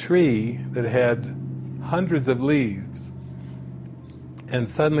had a tree that had hundreds of leaves, and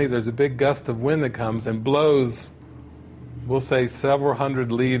suddenly there's a big gust of wind that comes and blows, we'll say, several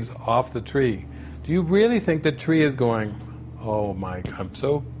hundred leaves off the tree. Do you really think the tree is going, oh my, I'm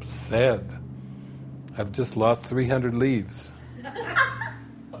so sad, I've just lost 300 leaves?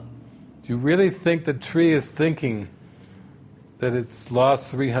 Do you really think the tree is thinking that it's lost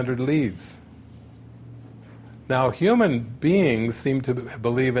 300 leaves? Now, human beings seem to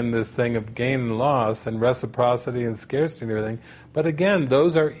believe in this thing of gain and loss and reciprocity and scarcity and everything, but again,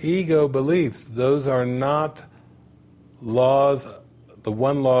 those are ego beliefs. Those are not laws, the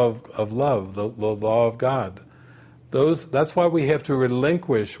one law of love, the law of God. That's why we have to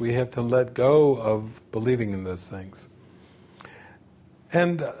relinquish, we have to let go of believing in those things.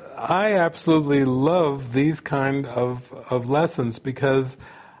 And I absolutely love these kind of lessons because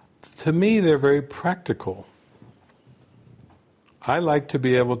to me they're very practical. I like to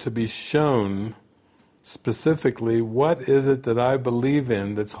be able to be shown specifically what is it that I believe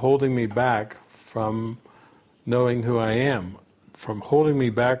in that's holding me back from knowing who I am, from holding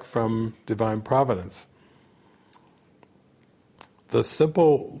me back from divine providence. The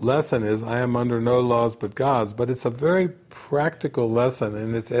simple lesson is, I am under no laws but God's, but it's a very practical lesson,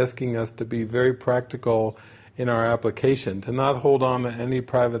 and it's asking us to be very practical in our application, to not hold on to any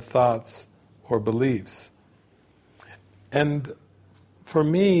private thoughts or beliefs. And for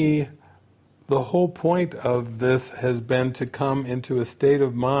me, the whole point of this has been to come into a state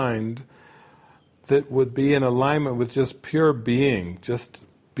of mind that would be in alignment with just pure being, just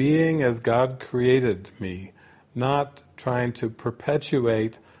being as God created me, not trying to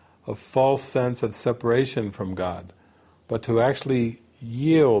perpetuate a false sense of separation from God, but to actually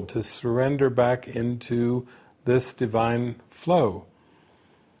yield, to surrender back into this divine flow.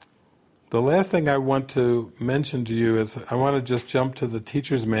 The last thing I want to mention to you is I want to just jump to the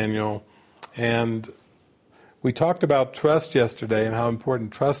teacher's manual. And we talked about trust yesterday and how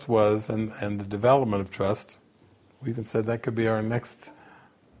important trust was and the development of trust. We even said that could be our next,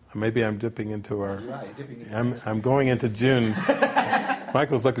 maybe I'm dipping into our... I'm going into June.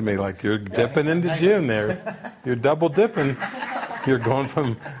 Michael's looking at me like, you're dipping into June there. You're double dipping. You're going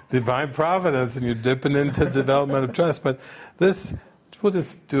from divine providence and you're dipping into development of trust. But this... We'll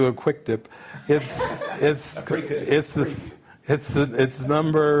just do a quick dip. It's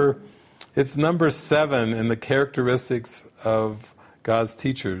number 7 in the characteristics of God's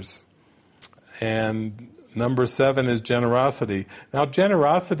teachers, and number 7 is generosity. Now,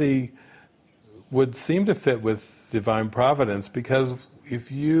 generosity would seem to fit with divine providence because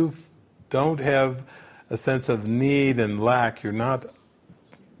if you don't have a sense of need and lack, you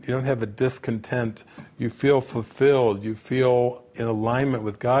don't have a discontent, you feel fulfilled, you feel in alignment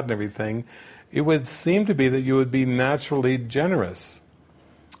with God and everything, it would seem to be that you would be naturally generous.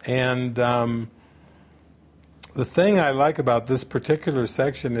 And the thing I like about this particular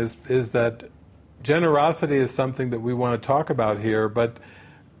section is that generosity is something that we want to talk about here, but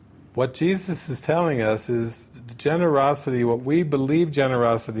what Jesus is telling us is generosity, what we believe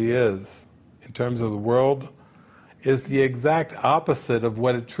generosity is, in terms of the world, is the exact opposite of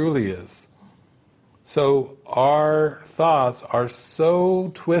what it truly is. So our thoughts are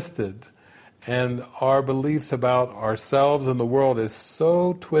so twisted, and our beliefs about ourselves and the world is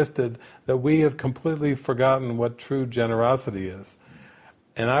so twisted that we have completely forgotten what true generosity is.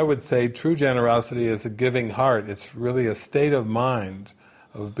 And I would say true generosity is a giving heart. It's really a state of mind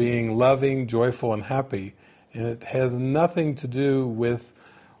of being loving, joyful, and happy. And it has nothing to do with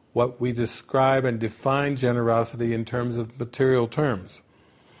what we describe and define generosity in terms of material terms.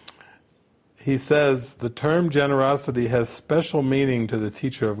 He says, the term generosity has special meaning to the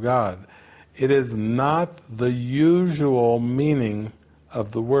teacher of God. It is not the usual meaning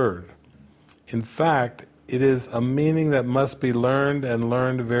of the word. In fact, it is a meaning that must be learned and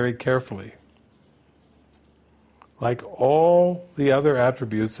learned very carefully. Like all the other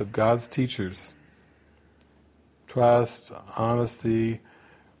attributes of God's teachers, trust, honesty,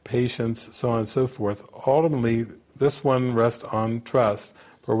 patience, so on and so forth, ultimately this one rests on trust,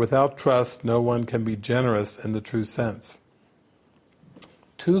 for without trust no one can be generous in the true sense.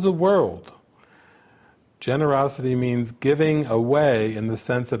 To the world, generosity means giving away in the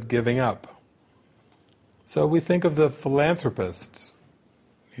sense of giving up. So we think of the philanthropists,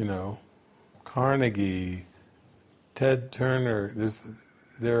 Carnegie, Ted Turner.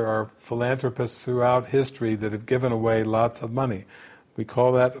 There are philanthropists throughout history that have given away lots of money. We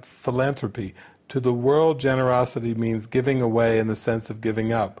call that philanthropy. To the world, generosity means giving away in the sense of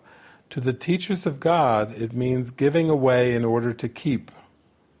giving up. To the teachers of God, it means giving away in order to keep.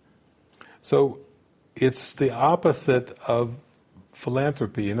 So it's the opposite of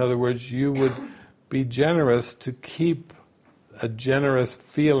philanthropy. In other words, you would be generous to keep a generous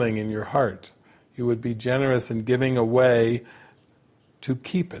feeling in your heart. You would be generous in giving away to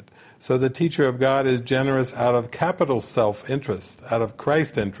keep it. So the teacher of God is generous out of capital self-interest, out of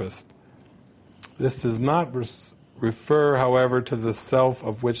Christ interest. This does not refer, however, to the self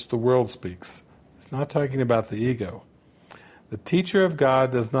of which the world speaks. It's not talking about the ego. The teacher of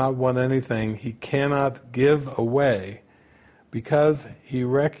God does not want anything he cannot give away, because he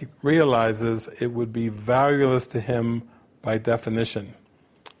realizes it would be valueless to him by definition.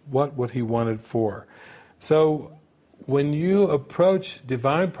 What would he want it for? So when you approach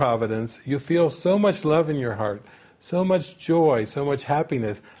divine providence, you feel so much love in your heart, so much joy, so much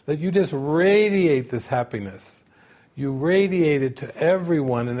happiness, that you just radiate this happiness. You radiate it to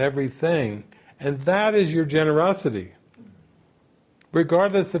everyone and everything, and that is your generosity.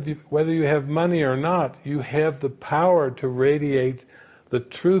 Regardless of whether you have money or not, you have the power to radiate the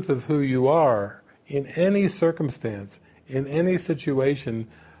truth of who you are in any circumstance, in any situation,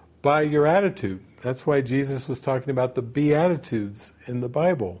 by your attitude. That's why Jesus was talking about the Beatitudes in the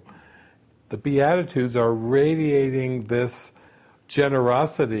Bible. The Beatitudes are radiating this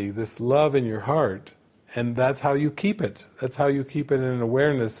generosity, this love in your heart, and that's how you keep it. That's how you keep it in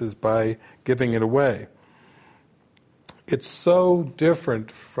awareness, is by giving it away. It's so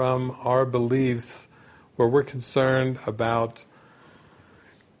different from our beliefs where we're concerned about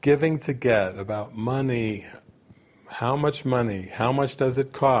giving to get, about money, how much does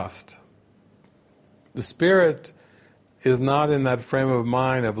it cost? The Spirit is not in that frame of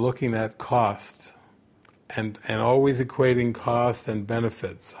mind of looking at cost and always equating cost and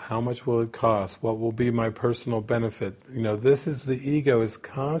benefits. How much will it cost? What will be my personal benefit? This is the ego is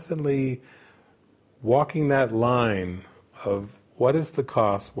constantly walking that line of what is the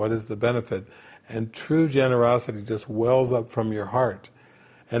cost, what is the benefit, and true generosity just wells up from your heart.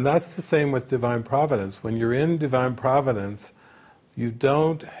 And that's the same with divine providence. When you're in divine providence, you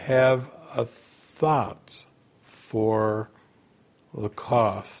don't have a thought for the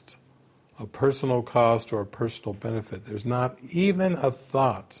cost, a personal cost or a personal benefit. There's not even a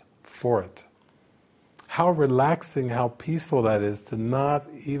thought for it. How relaxing, how peaceful that is to not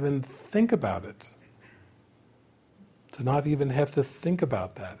even think about it. To not even have to think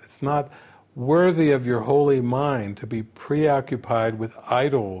about that. It's not worthy of your holy mind to be preoccupied with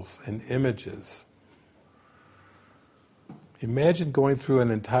idols and images. Imagine going through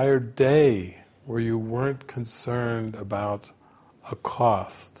an entire day where you weren't concerned about a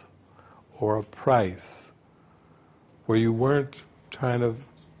cost or a price, where you weren't trying to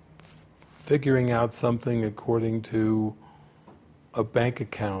figuring out something according to a bank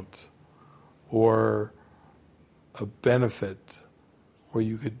account or a benefit, where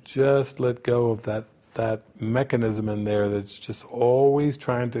you could just let go of that that mechanism in there that's just always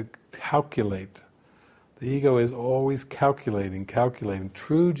trying to calculate. The ego is always calculating.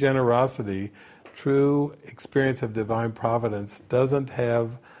 True generosity, true experience of divine providence doesn't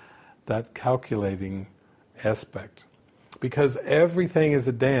have that calculating aspect. Because everything is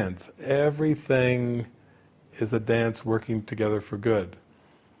a dance. Everything is a dance working together for good.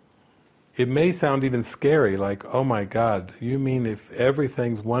 It may sound even scary, like, oh my God, you mean if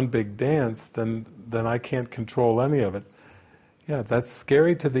everything's one big dance, then I can't control any of it. Yeah, that's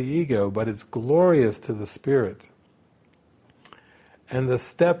scary to the ego, but it's glorious to the spirit. And the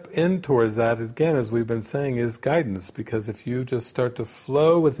step in towards that, again, as we've been saying, is guidance, because if you just start to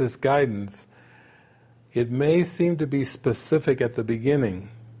flow with this guidance, it may seem to be specific at the beginning,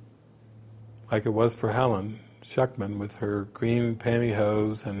 like it was for Helen Schuckman with her green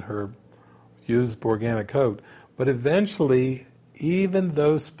pantyhose and her used Borgana coat, but eventually even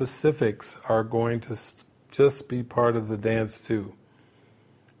those specifics are going to just be part of the dance too.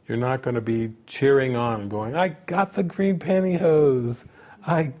 You're not going to be cheering on and going, I got the green pantyhose,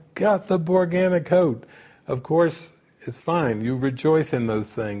 I got the Borgana coat. Of course, it's fine, you rejoice in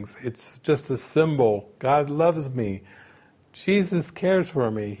those things. It's just a symbol. God loves me. Jesus cares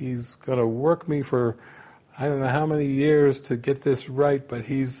for me. He's going to work me for I don't know how many years to get this right, but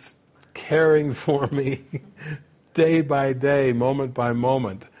He's caring for me day by day, moment by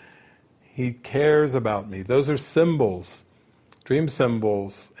moment. He cares about me. Those are symbols, dream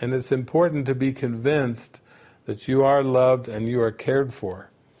symbols, and it's important to be convinced that you are loved and you are cared for.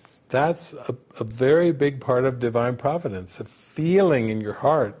 That's a very big part of divine providence, a feeling in your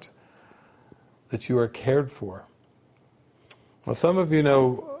heart that you are cared for. Well, some of you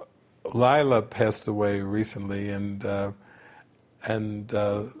know Lila passed away recently, and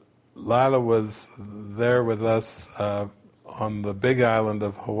Lila was there with us on the big island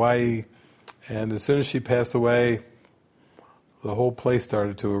of Hawaii, and as soon as she passed away, the whole place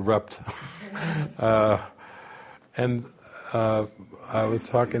started to erupt. I was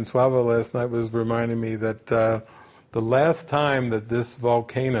talking, Swava last night was reminding me that the last time that this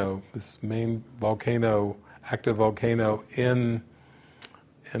volcano, this main volcano, active volcano on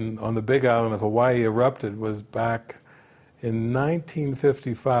the big island of Hawaii erupted was back in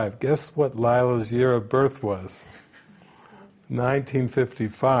 1955. Guess what Lila's year of birth was?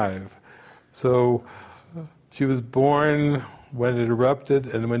 1955. So she was born when it erupted,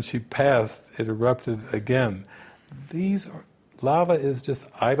 and when she passed, it erupted again. Lava is just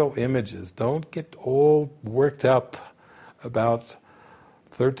idle images. Don't get all worked up about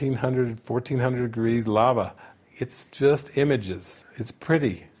 1,300, 1,400 degrees lava. It's just images. It's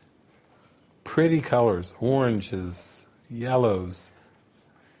pretty. Pretty colors, oranges, yellows.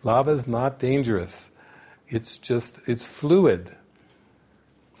 Lava is not dangerous. It's fluid.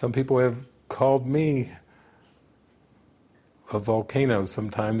 Some people have called me a volcano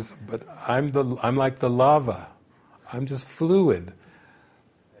sometimes, but I'm like the lava. I'm just fluid.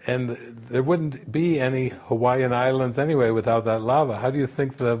 And there wouldn't be any Hawaiian islands anyway without that lava. How do you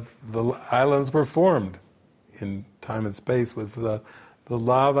think the islands were formed? In time and space was the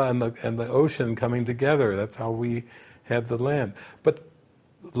lava and the ocean coming together. That's how we have the land. But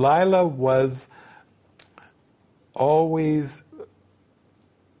Lila was always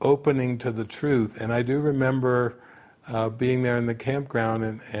opening to the truth, and I do remember being there in the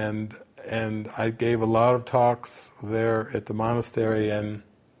campground, and I gave a lot of talks there at the monastery, and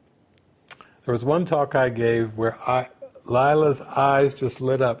there was one talk I gave where Lila's eyes just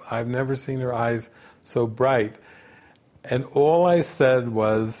lit up. I've never seen her eyes so bright. And all I said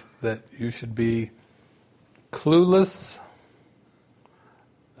was that you should be clueless,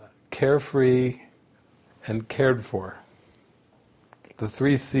 carefree, and cared for. The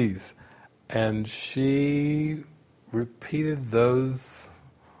 3 C's. And she repeated those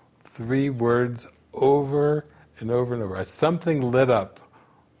 3 words over and over and over. Something lit up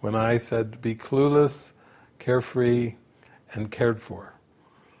when I said be clueless, carefree, and cared for.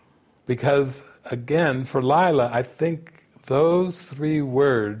 Because again, for Lila, I think those 3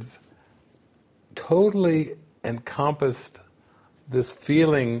 words totally encompassed this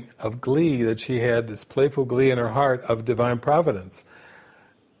feeling of glee that she had, this playful glee in her heart of divine providence.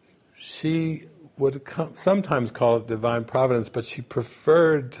 She would sometimes call it divine providence, but she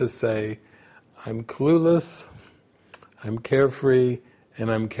preferred to say, I'm clueless, I'm carefree,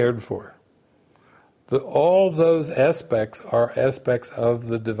 and I'm cared for. All those aspects are aspects of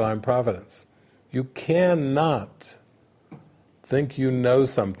the divine providence. You cannot think you know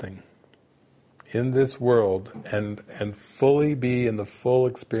something in this world and fully be in the full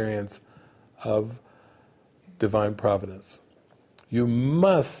experience of divine providence. You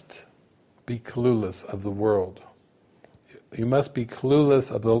must be clueless of the world. You must be clueless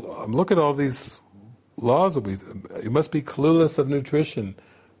of the... Look at all these laws that you must be clueless of nutrition,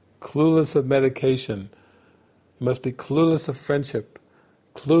 clueless of medication. You must be clueless of friendship,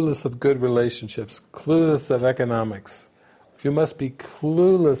 clueless of good relationships, clueless of economics. You must be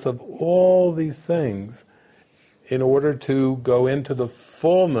clueless of all these things in order to go into the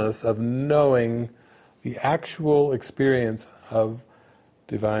fullness of knowing the actual experience of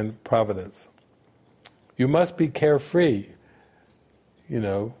divine providence. You must be carefree.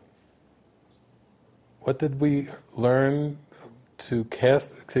 What did we learn? To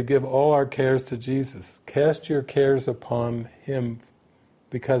give all our cares to Jesus. Cast your cares upon Him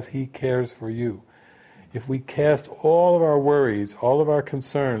because He cares for you. If we cast all of our worries, all of our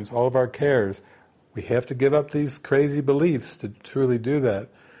concerns, all of our cares, we have to give up these crazy beliefs to truly do that,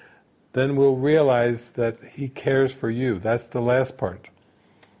 then we'll realize that He cares for you. That's the last part.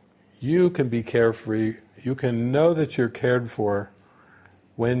 You can be carefree, you can know that you're cared for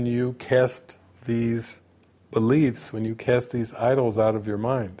when you cast these beliefs, when you cast these idols out of your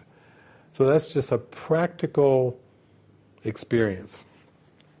mind. So that's just a practical experience.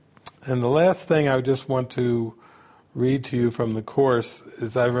 And the last thing I just want to read to you from the Course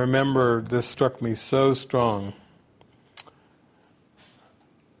is, I remember this struck me so strong.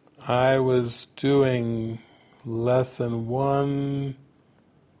 I was doing lesson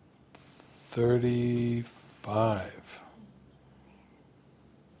 135,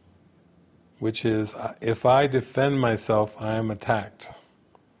 which is, if I defend myself, I am attacked.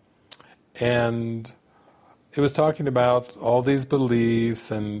 And it was talking about all these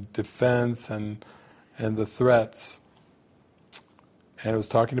beliefs and defense and the threats. And it was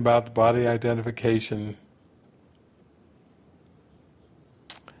talking about body identification.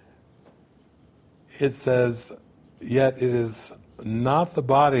 It says, yet it is not the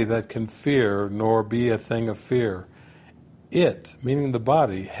body that can fear, nor be a thing of fear. It, meaning the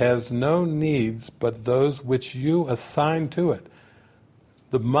body, has no needs but those which you assign to it.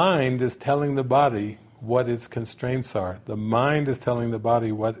 The mind is telling the body what its constraints are. The mind is telling the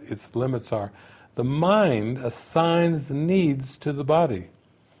body what its limits are. The mind assigns needs to the body.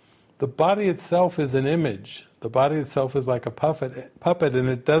 The body itself is an image. The body itself is like a puppet, and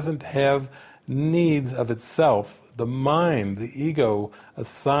it doesn't have needs of itself. The mind, the ego,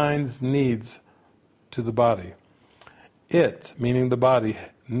 assigns needs to the body. It, meaning the body,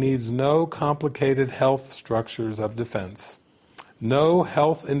 needs no complicated health structures of defense, no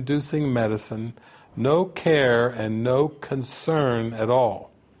health-inducing medicine, no care and no concern at all.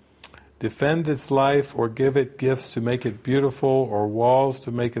 Defend its life or give it gifts to make it beautiful or walls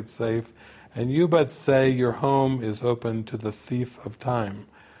to make it safe, and you but say your home is open to the thief of time,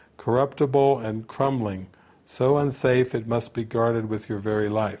 corruptible and crumbling, so unsafe it must be guarded with your very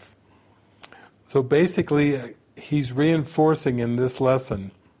life. So basically, he's reinforcing in this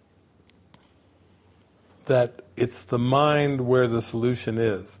lesson that it's the mind where the solution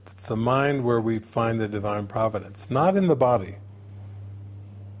is. It's the mind where we find the divine providence, not in the body.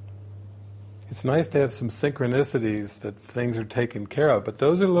 It's nice to have some synchronicities that things are taken care of, but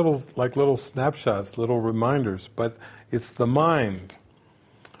those are little snapshots, little reminders, but it's the mind.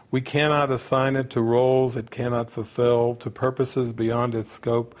 We cannot assign it to roles it cannot fulfill, to purposes beyond its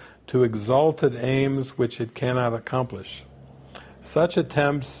scope, to exalted aims which it cannot accomplish. Such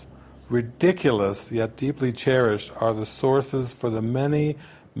attempts, ridiculous yet deeply cherished, are the sources for the many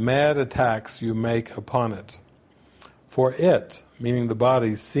mad attacks you make upon it. For it, meaning the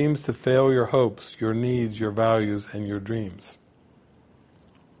body, seems to fail your hopes, your needs, your values, and your dreams.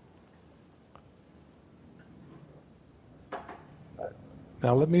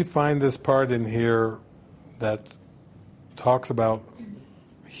 Now let me find this part in here that talks about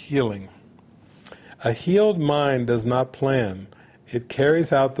healing. A healed mind does not plan. It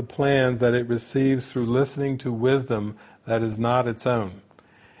carries out the plans that it receives through listening to wisdom that is not its own.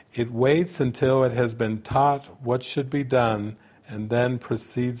 It waits until it has been taught what should be done and then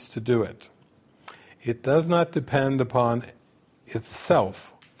proceeds to do it. It does not depend upon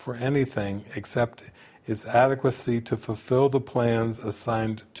itself for anything except its adequacy to fulfill the plans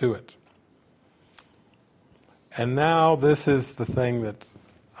assigned to it. And now this is the thing that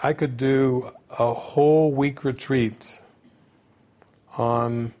I could do a whole week retreat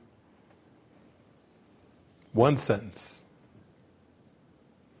on one sentence.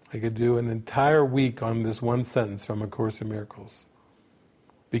 I could do an entire week on this one sentence from A Course in Miracles.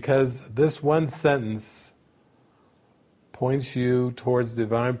 Because this one sentence points you towards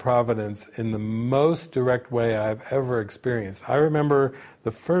divine providence in the most direct way I've ever experienced. I remember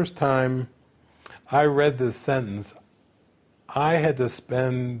the first time I read this sentence, I had to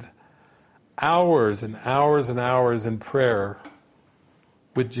spend hours and hours and hours in prayer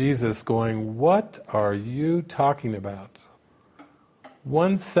with Jesus going, what are you talking about?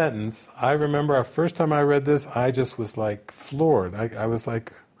 One sentence, I remember our first time I read this, I just was like floored. I was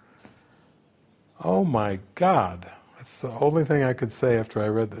like, oh my God. That's the only thing I could say after I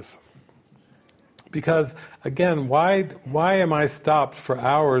read this. Because, again, why am I stopped for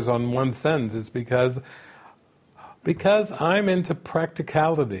hours on one sentence? It's because I'm into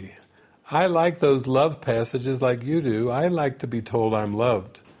practicality. I like those love passages like you do. I like to be told I'm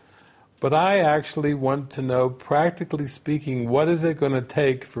loved. But I actually want to know, practically speaking, what is it going to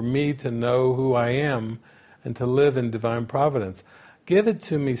take for me to know who I am and to live in divine providence? Give it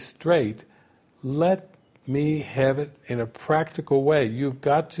to me straight. Let me have it in a practical way. You've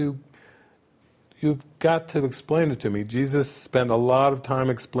got to explain it to me. Jesus spent a lot of time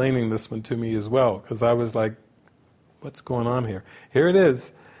explaining this one to me as well, because I was like, what's going on here? Here it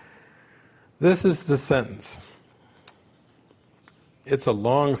is. This is the sentence. It's a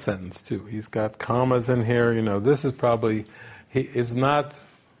long sentence too. He's got commas in here. This is probably, it's not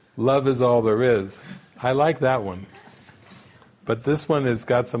love is all there is. I like that one. But this one has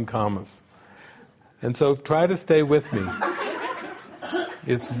got some commas. And so try to stay with me.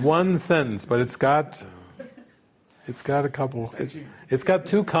 It's one sentence, but it's got a couple, it's got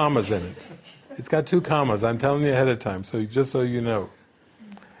 2 commas in it. It's got 2 commas. I'm telling you ahead of time, just so you know.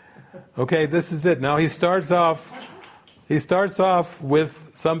 Okay, this is it. Now he starts off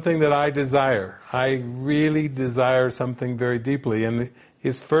with something that I desire. I really desire something very deeply, and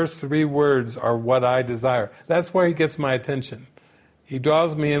his first 3 words are what I desire. That's where he gets my attention. He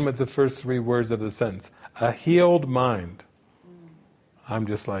draws me in with the first 3 words of the sentence. A healed mind. I'm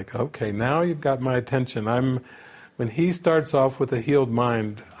just like, okay, now you've got my attention. When he starts off with a healed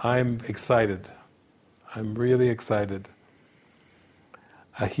mind, I'm excited. I'm really excited.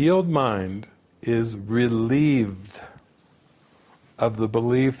 A healed mind is relieved of the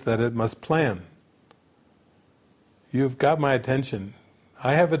belief that it must plan. You've got my attention.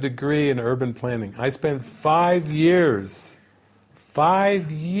 I have a degree in urban planning. I spent 5 years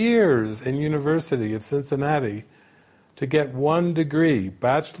in University of Cincinnati to get 1 degree,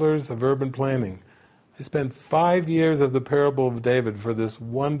 Bachelor's of Urban Planning. I spent 5 years of the Parable of David for this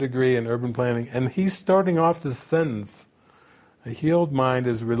 1 degree in urban planning, and he's starting off this sentence. A healed mind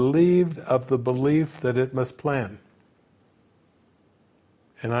is relieved of the belief that it must plan.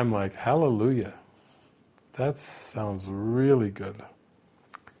 And I'm like, hallelujah. That sounds really good.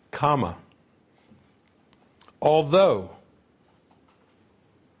 Comma. Although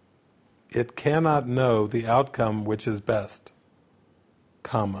it cannot know the outcome which is best,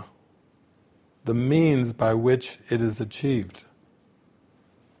 comma, the means by which it is achieved,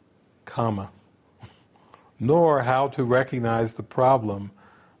 comma, nor how to recognize the problem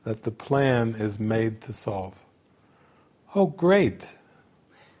that the plan is made to solve. Oh, great.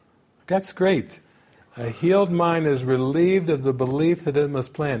 That's great. A healed mind is relieved of the belief that it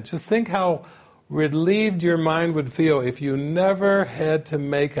must plan. Just think how relieved your mind would feel if you never had to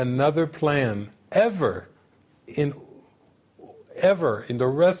make another plan, ever in the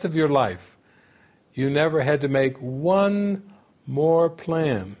rest of your life. You never had to make one more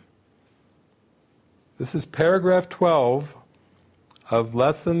plan. This is paragraph 12 of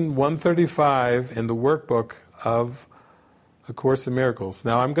lesson 135 in the workbook of A Course in Miracles.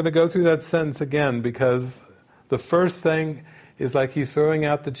 Now I'm going to go through that sentence again because the first thing is like he's throwing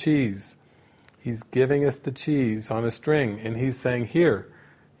out the cheese. He's giving us the cheese on a string and he's saying, here,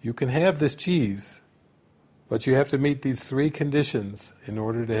 you can have this cheese, but you have to meet these 3 conditions in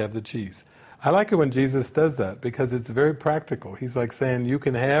order to have the cheese. I like it when Jesus does that because it's very practical. He's like saying, you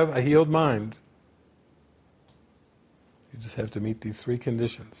can have a healed mind. You just have to meet these 3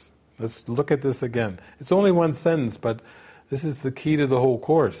 conditions. Let's look at this again. It's only 1 sentence, but this is the key to the whole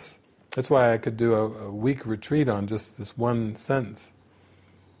course. That's why I could do a week retreat on just this 1 sentence.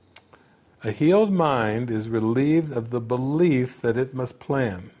 A healed mind is relieved of the belief that it must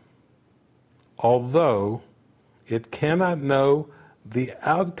plan, although it cannot know the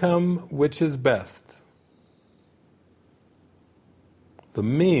outcome which is best, the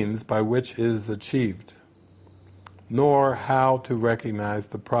means by which it is achieved, nor how to recognize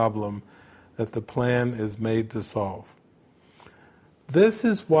the problem that the plan is made to solve. This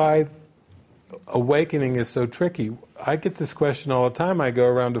is why awakening is so tricky. I get this question all the time. I go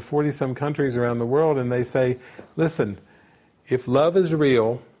around to 40-some countries around the world and they say, listen, if love is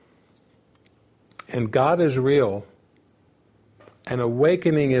real and God is real and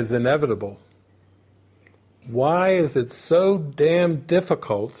awakening is inevitable, why is it so damn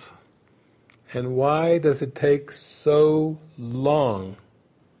difficult and why does it take so long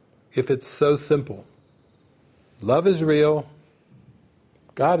if it's so simple? Love is real,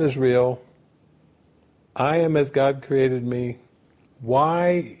 God is real, I am as God created me.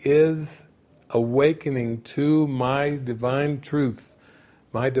 Why is awakening to my divine truth,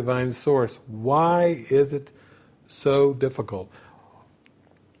 my divine source, why is it so difficult?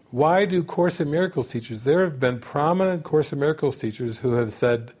 Why do Course in Miracles teachers, there have been prominent Course in Miracles teachers who have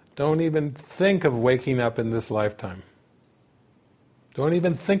said, don't even think of waking up in this lifetime. Don't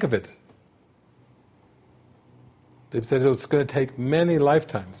even think of it. They've said it's going to take many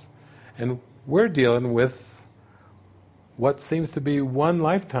lifetimes. And we're dealing with what seems to be one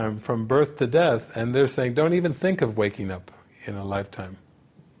lifetime from birth to death, and they're saying, don't even think of waking up in a lifetime.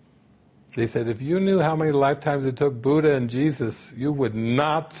 They said, if you knew how many lifetimes it took Buddha and Jesus, you would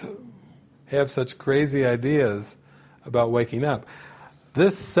not have such crazy ideas about waking up.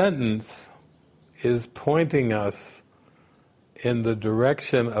 This sentence is pointing us in the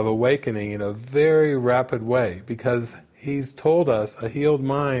direction of awakening in a very rapid way, because he's told us a healed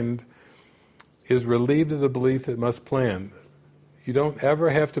mind is relieved of the belief it must plan. You don't ever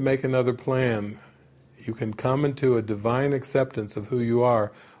have to make another plan. You can come into a divine acceptance of who you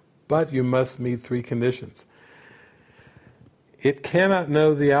are, but you must meet three conditions. It cannot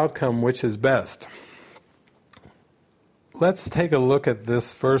know the outcome which is best. Let's take a look at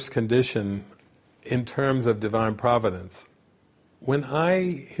this first condition in terms of divine providence. When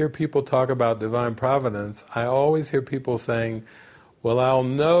I hear people talk about divine providence, I always hear people saying, well, I'll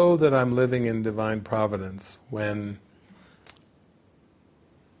know that I'm living in divine providence when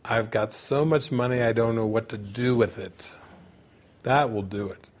I've got so much money I don't know what to do with it. That will do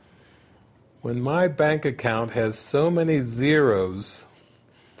it. When my bank account has so many zeros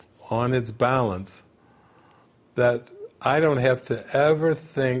on its balance that I don't have to ever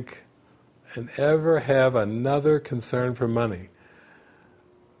think and ever have another concern for money.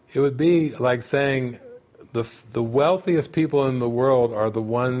 It would be like saying the wealthiest people in the world are the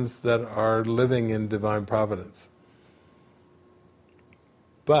ones that are living in divine providence.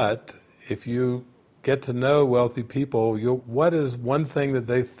 But if you get to know wealthy people, what is one thing that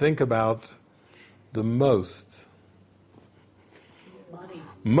they think about the most?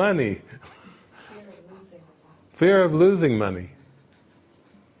 Money. Fear of losing money.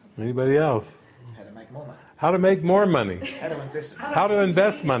 Anybody else? How to make more money. How to make more money. How to invest it. How to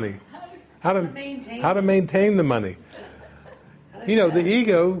invest money. How to maintain the money. You know, the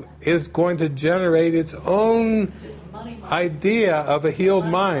ego is going to generate its own idea of a healed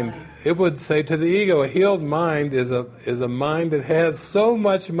mind. It would say to the ego, a healed mind is a mind that has so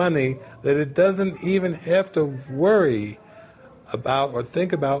much money that it doesn't even have to worry about or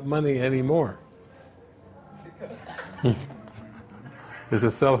think about money anymore. There's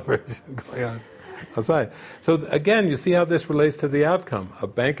a celebration going on outside. So again, you see how this relates to the outcome, a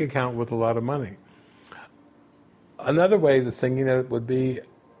bank account with a lot of money. Another way of thinking it would be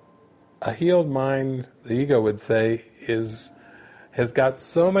a healed mind, the ego would say, has got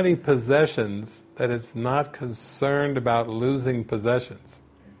so many possessions that it's not concerned about losing possessions.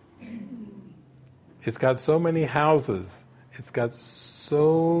 It's got so many houses, it's got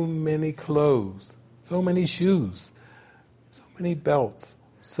so many clothes, so many shoes, so many belts,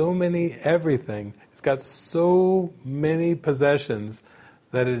 so many everything. It's got so many possessions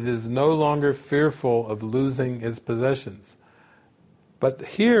that it is no longer fearful of losing its possessions. But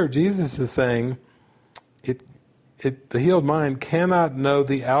here Jesus is saying, the healed mind cannot know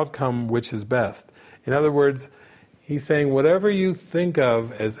the outcome which is best. In other words, he's saying whatever you think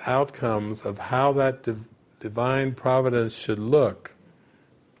of as outcomes of how that divine providence should look,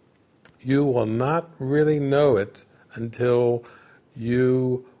 you will not really know it until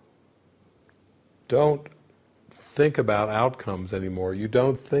you don't think about outcomes anymore. You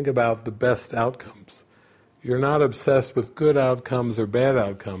don't think about the best outcomes. You're not obsessed with good outcomes or bad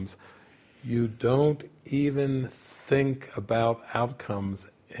outcomes. You don't even think about outcomes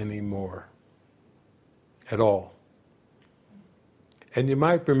anymore at all. And you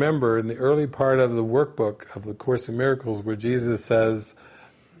might remember in the early part of the workbook of the Course in Miracles where Jesus says,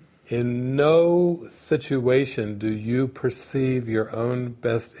 in no situation do you perceive your own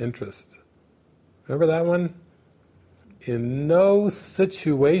best interest. Remember that one? In no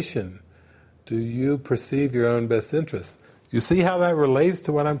situation do you perceive your own best interest. You see how that relates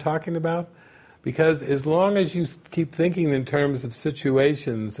to what I'm talking about? Because as long as you keep thinking in terms of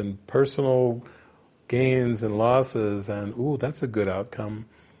situations and personal gains and losses and, ooh, that's a good outcome,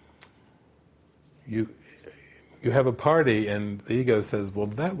 you have a party and the ego says, well,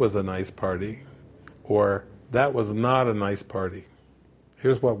 that was a nice party, or that was not a nice party.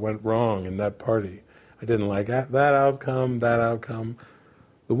 Here's what went wrong in that party. I didn't like that outcome, that outcome.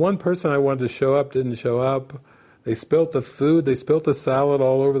 The one person I wanted to show up didn't show up. They spilt the food, they spilt the salad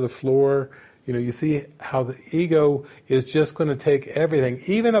all over the floor. You see how the ego is just going to take everything.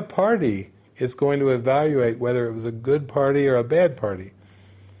 Even a party is going to evaluate whether it was a good party or a bad party.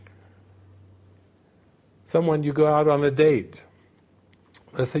 You go out on a date.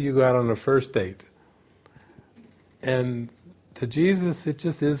 Let's say you go out on a first date. And to Jesus, it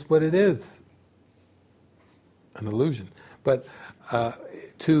just is what it is. An illusion. But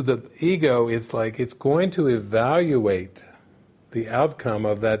to the ego, it's like it's going to evaluate the outcome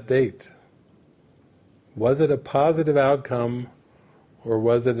of that date. Was it a positive outcome or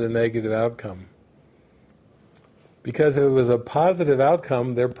was it a negative outcome? Because if it was a positive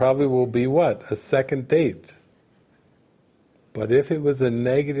outcome, there probably will be what? A second date. But if it was a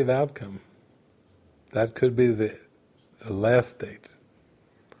negative outcome, that could be the last date.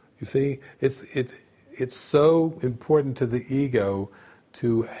 You see, it's so important to the ego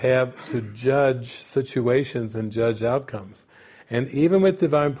to judge situations and judge outcomes. And even with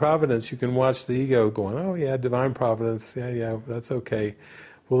divine providence, you can watch the ego going, oh yeah, divine providence, yeah, that's okay.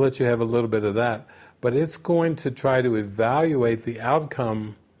 We'll let you have a little bit of that. But it's going to try to evaluate the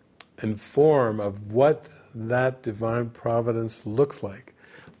outcome and form of what that divine providence looks like.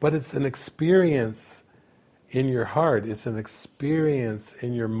 But it's an experience in your heart, it's an experience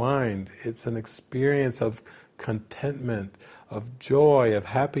in your mind, it's an experience of contentment, of joy, of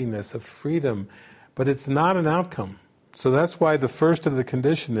happiness, of freedom, but it's not an outcome. So that's why the first of the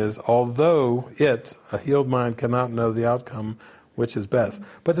condition is, although a healed mind cannot know the outcome which is best.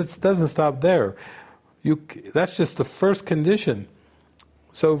 But it doesn't stop there. That's just the first condition.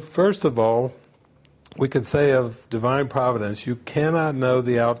 So first of all, we could say of divine providence, you cannot know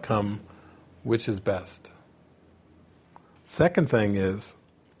the outcome which is best. Second thing is,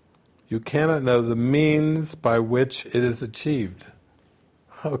 you cannot know the means by which it is achieved.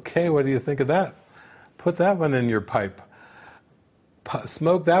 Okay, what do you think of that? Put that one in your pipe.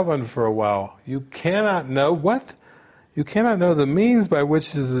 Smoke that one for a while. You cannot know what? You cannot know the means by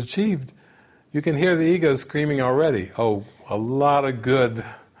which it is achieved. You can hear the ego screaming already. Oh, a lot of good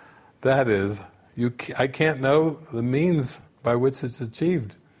that is. I can't know the means by which it's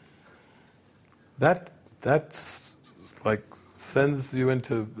achieved. That's like sends you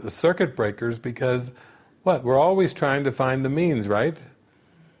into the circuit breakers because what? We're always trying to find the means, right?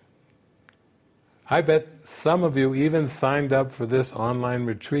 I bet some of you even signed up for this online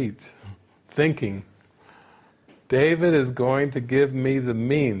retreat thinking, David is going to give me the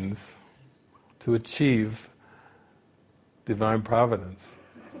means to achieve divine providence.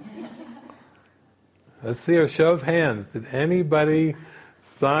 Let's see a show of hands. Did anybody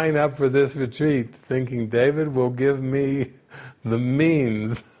sign up for this retreat thinking David will give me the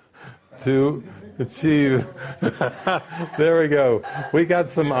means to achieve? There we go. We got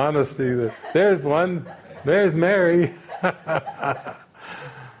some honesty there. There's one. There's Mary.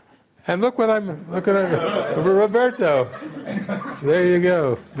 And look at Roberto. There you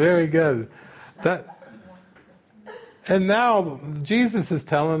go. Very good. And now Jesus is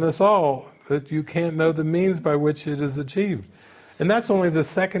telling us all that you can't know the means by which it is achieved. And that's only the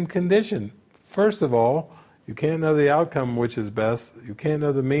second condition. First of all, you can't know the outcome which is best. You can't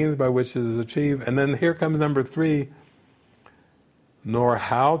know the means by which it is achieved. And then here comes number 3, nor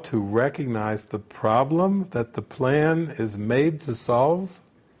how to recognize the problem that the plan is made to solve.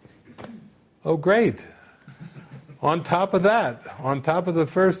 Oh, great. On top of that, on top of the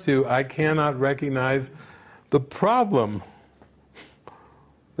first two, I cannot recognize the problem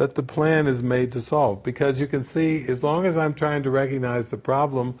that the plan is made to solve. Because you can see, as long as I'm trying to recognize the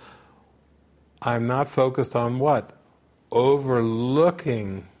problem, I'm not focused on what?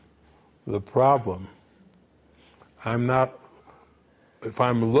 Overlooking the problem. If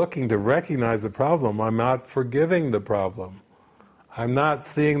I'm looking to recognize the problem, I'm not forgiving the problem. I'm not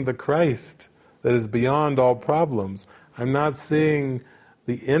seeing the Christ that is beyond all problems. I'm not seeing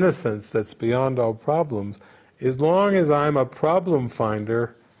the innocence that's beyond all problems. As long as I'm a problem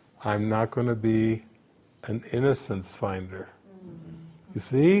finder, I'm not going to be an innocence finder. You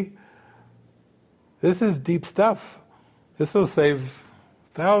see? This is deep stuff. This will save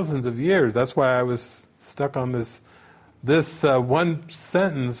thousands of years. That's why I was stuck on this one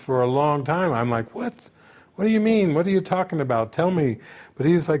sentence for a long time. I'm like, what? What do you mean? What are you talking about? Tell me. But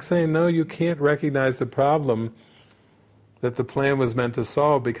he's like saying, no, you can't recognize the problem that the plan was meant to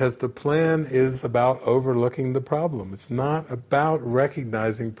solve, because the plan is about overlooking the problem. It's not about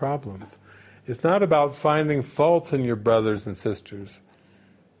recognizing problems. It's not about finding faults in your brothers and sisters.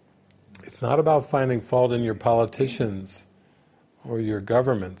 It's not about finding fault in your politicians or your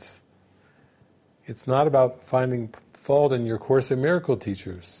governments. It's not about finding fault in your Course in Miracle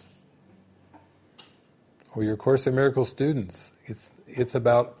teachers or your Course in Miracle students. It's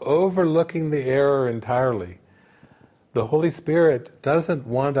about overlooking the error entirely. The Holy Spirit doesn't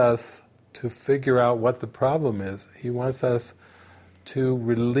want us to figure out what the problem is. He wants us to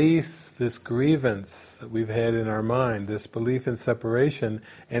release this grievance that we've had in our mind, this belief in separation,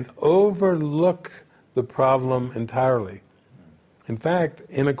 and overlook the problem entirely. In fact,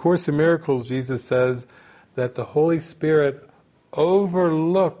 in A Course in Miracles, Jesus says that the Holy Spirit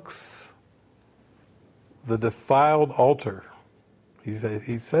overlooks the defiled altar.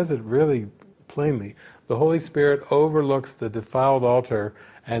 He says it really plainly. The Holy Spirit overlooks the defiled altar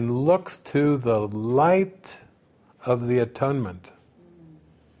and looks to the light of the atonement.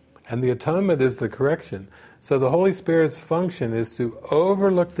 And the atonement is the correction. So the Holy Spirit's function is to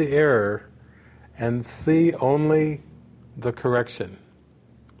overlook the error and see only the correction,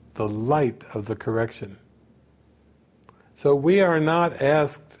 the light of the correction. So we are not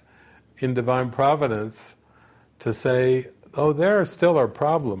asked in Divine Providence to say, oh, there still are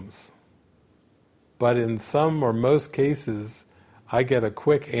problems, but in some or most cases I get a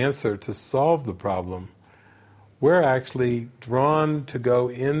quick answer to solve the problem. We're actually drawn to go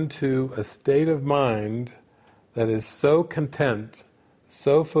into a state of mind that is so content,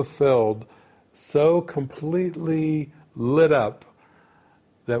 so fulfilled, so completely lit up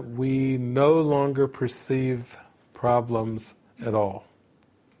that we no longer perceive problems at all.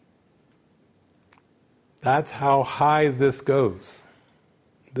 That's how high this goes.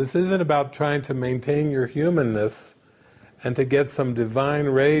 This isn't about trying to maintain your humanness and to get some divine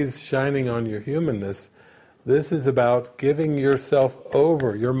rays shining on your humanness. This is about giving yourself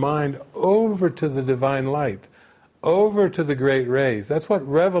over, your mind over to the divine light, over to the great rays. That's what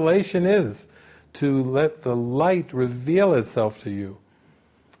revelation is, to let the light reveal itself to you.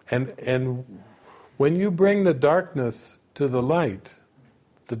 And when you bring the darkness to the light,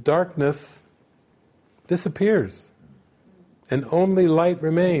 the darkness disappears. And only light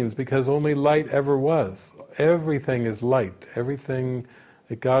remains, because only light ever was. Everything is light. Everything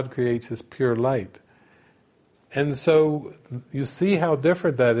that God creates is pure light. And so you see how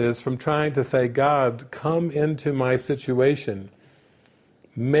different that is from trying to say, God, come into my situation.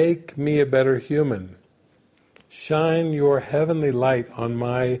 Make me a better human. Shine your heavenly light on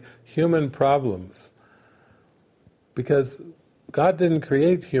my human problems. Because God didn't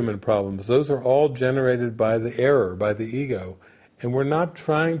create human problems. Those are all generated by the error, by the ego. And we're not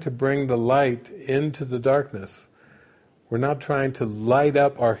trying to bring the light into the darkness. We're not trying to light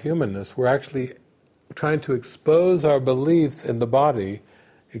up our humanness. We're actually trying to expose our beliefs in the body,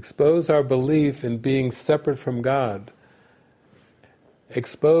 expose our belief in being separate from God,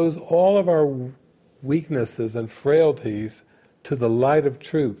 expose all of our weaknesses and frailties to the light of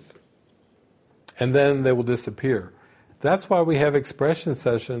truth, and then they will disappear. That's why we have expression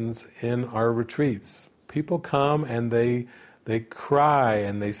sessions in our retreats. People come and they cry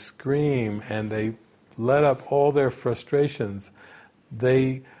and they scream and they let up all their frustrations.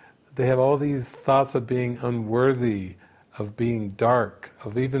 They have all these thoughts of being unworthy, of being dark,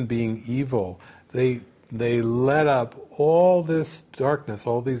 of even being evil. They let up all this darkness,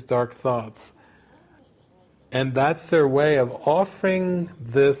 all these dark thoughts. And that's their way of offering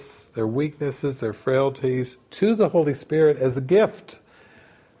this, their weaknesses, their frailties, to the Holy Spirit as a gift.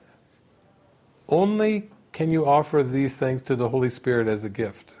 Only can you offer these things to the Holy Spirit as a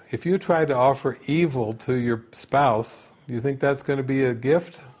gift. If you try to offer evil to your spouse, do you think that's going to be a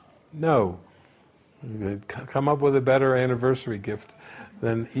gift? No. Come up with a better anniversary gift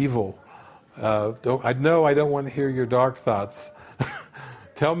than evil. I don't want to hear your dark thoughts.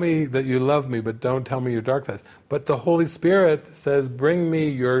 Tell me that you love me, but don't tell me your dark thoughts. But the Holy Spirit says, bring me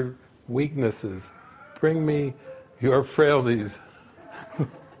your weaknesses. Bring me your frailties.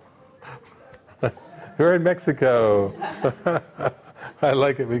 We're in Mexico. I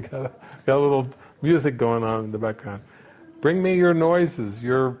like it. We got a little music going on in the background. Bring me your noises,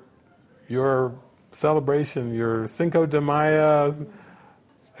 your celebration, your Cinco de Mayo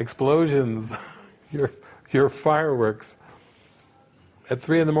explosions, your fireworks. At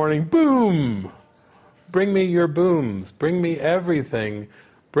 3 a.m, boom! Bring me your booms. Bring me everything.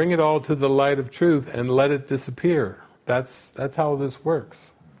 Bring it all to the light of truth and let it disappear. That's how this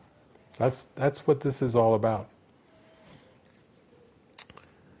works. That's what this is all about.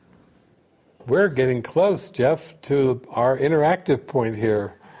 We're getting close, Jeff, to our interactive point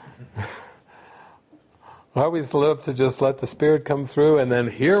here. I always love to just let the Spirit come through and then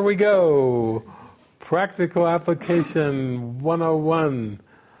here we go. Practical application 101.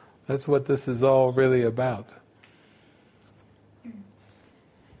 That's what this is all really about.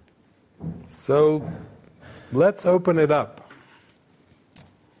 So let's open it up.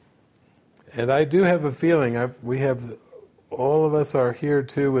 And I do have a feeling, all of us are here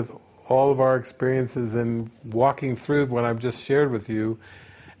too with all of our experiences and walking through what I've just shared with you.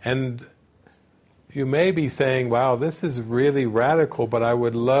 And you may be saying, wow, this is really radical, but I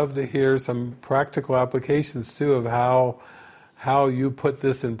would love to hear some practical applications too of how you put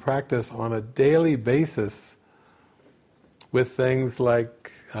this in practice on a daily basis with things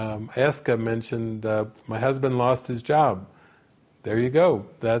like Eska mentioned, my husband lost his job. There you go.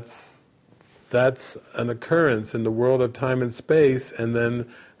 That's an occurrence in the world of time and space, and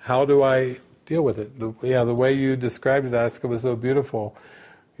then how do I deal with it? The way you described it, Eska, was so beautiful.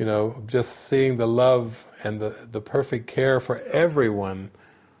 You know, just seeing the love and the perfect care for everyone,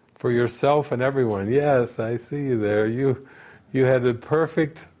 for yourself and everyone. Yes, I see you there. You had a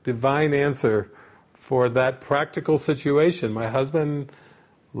perfect divine answer for that practical situation. My husband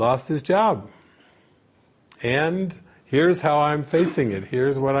lost his job. And here's how I'm facing it.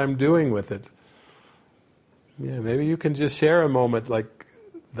 Here's what I'm doing with it. Yeah, maybe you can just share a moment like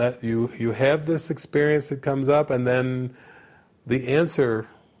that you have this experience that comes up and then the answer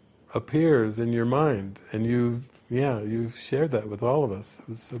appears in your mind, and you've shared that with all of us. It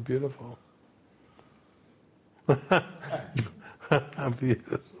was so beautiful.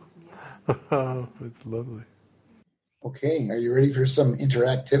 Beautiful. Oh, it's lovely. Okay, are you ready for some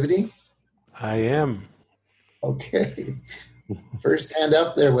interactivity? I am. Okay. First hand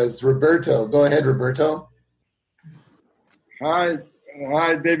up there was Roberto. Go ahead, Roberto. Hi,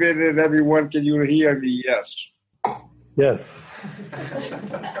 David and everyone. Can you hear me? Yes. Yes.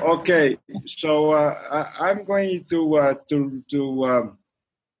 Okay, so I'm going to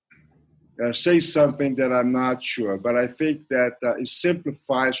say something that I'm not sure, but I think that it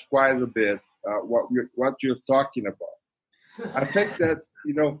simplifies quite a bit what you're talking about. I think that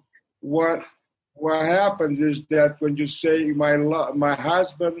what happens is that when you say my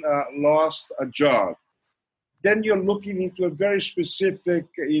husband lost a job, then you're looking into a very specific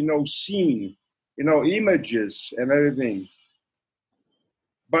scene, images and everything.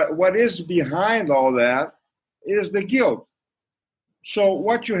 But what is behind all that is the guilt. So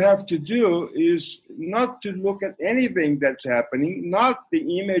what you have to do is not to look at anything that's happening, not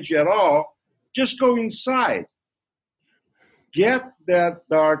the image at all, just go inside. Get that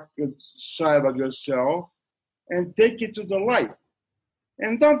dark side of yourself and take it to the light.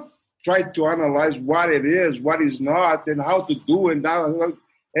 And don't try to analyze what it is, what is not, and how to do it.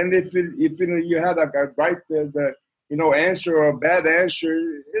 And if you had a right answer or a bad answer,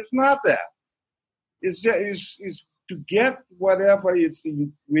 it's not that. It's to get whatever is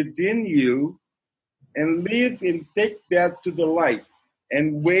within you and live and take that to the light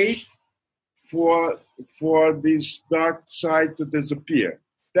and wait for this dark side to disappear.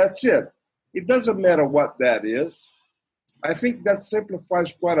 That's it. It doesn't matter what that is. I think that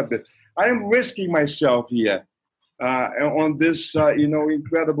simplifies quite a bit. I am risking myself here on this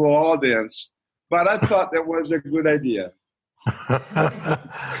incredible audience, but I thought that was a good idea.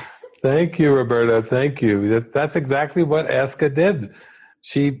 Thank you, Roberto. Thank you. That's exactly what Eska did.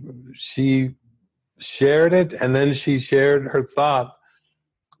 She shared it, and then she shared her thought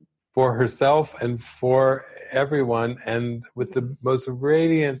for herself and for everyone, and with the most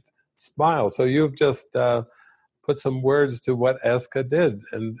radiant smile. So you've just put some words to what Eska did,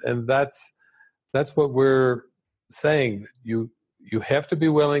 and that's what we're saying. You have to be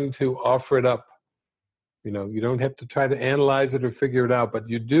willing to offer it up. You don't have to try to analyze it or figure it out, but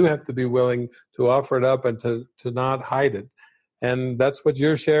you do have to be willing to offer it up and to not hide it. And that's what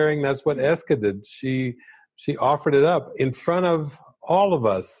you're sharing. That's what Eska did. She offered it up in front of all of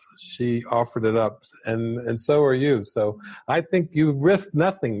us. She offered it up, and so are you. So I think you risked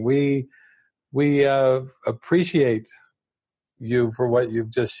nothing. We appreciate you for what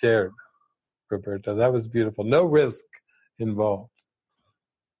you've just shared, Roberto. That was beautiful. No risk involved.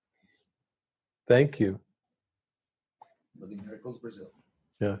 Thank you. Living Miracles, Brazil.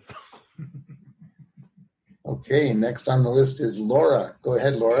 Yes. Okay, next on the list is Laura. Go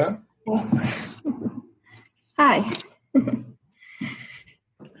ahead, Laura. Hi.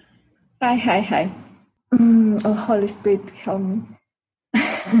 Hi. Oh, Holy Spirit, help me.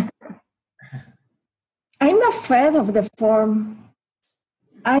 I'm afraid of the form.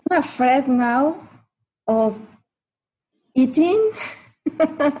 I'm afraid now of eating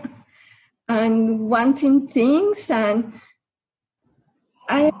and wanting things, and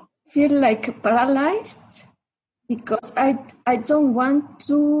I feel like paralyzed because I don't want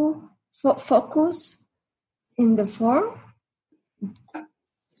to focus in the form.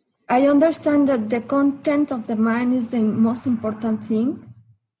 I understand that the content of the mind is the most important thing,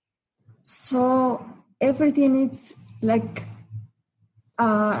 So everything is like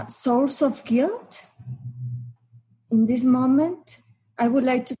a source of guilt. In this moment, I would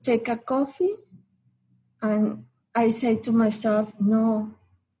like to take a coffee, and I say to myself, no,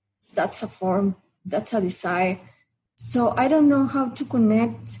 that's a form, that's a desire. So I don't know how to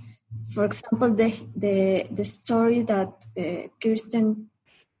connect, for example, the story that Kirsten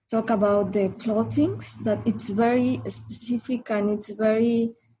talked about, the clothing, that it's very specific and it's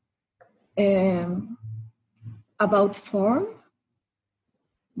very about form,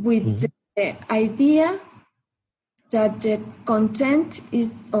 with the idea that the content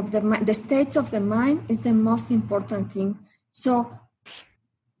is of the state of the mind is the most important thing. So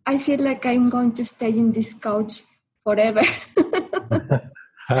I feel like I'm going to stay in this couch forever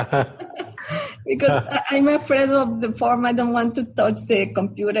because I'm afraid of the form. I don't want to touch the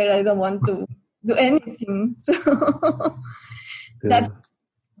computer. I don't want to do anything. So that's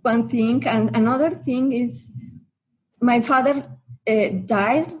one thing. And another thing is my father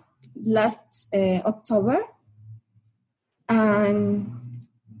died last October, and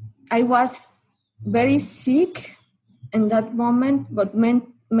I was very sick in that moment, but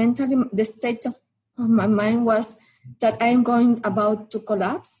mentally the state of my mind was that I'm about to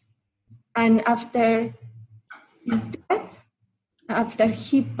collapse. And after his death, after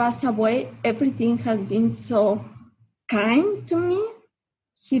he passed away, everything has been so kind to me.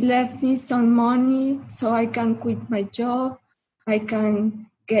 He left me some money so I can quit my job. I can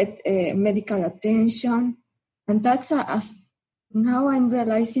get medical attention. And that's now I'm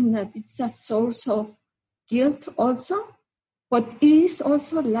realizing that it's a source of guilt also, but it is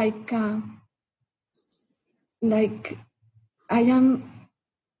also like I am,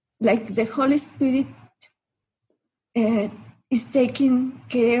 like the Holy Spirit is taking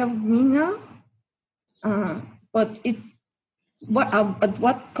care of me now, but at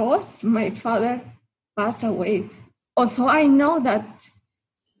what cost? My father passed away. Although I know that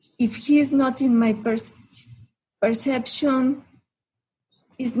if he is not in my perception,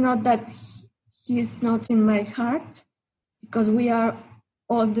 it's not that he is not in my heart, because we are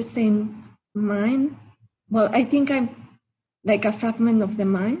all the same mind. Well, I think I'm like a fragment of the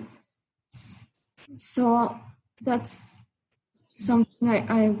mind. So that's something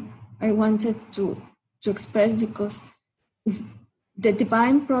I wanted to express, because if the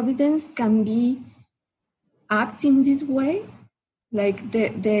divine providence can be act in this way, like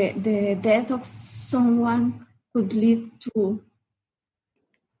the death of someone could lead to,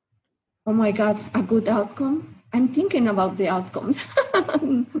 oh my God, a good outcome. I'm thinking about the outcomes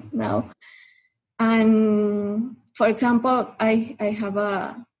now. And for example, I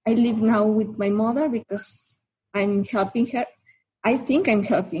live now with my mother because I'm helping her. I think I'm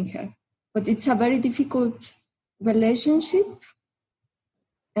helping her, but it's a very difficult relationship.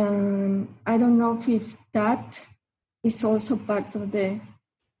 And I don't know if that is also part of the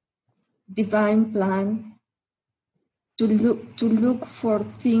divine plan, to look for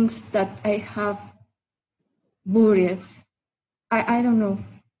things that I have buried. I don't know.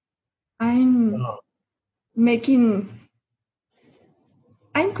 I'm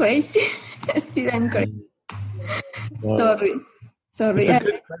crazy. Still I'm crazy. Sorry. It's a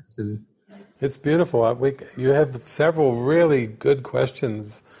good question. It's beautiful. You have several really good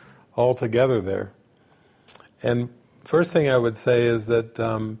questions all together there. And first thing I would say is that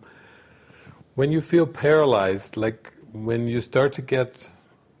when you feel paralyzed, like when you start to get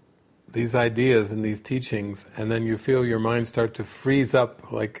these ideas and these teachings, and then you feel your mind start to freeze up,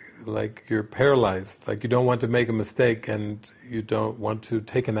 like you're paralyzed, like you don't want to make a mistake and you don't want to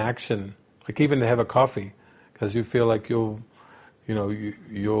take an action, like even to have a coffee, because you feel like you'll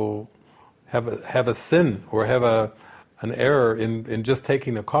have a sin or have an error in just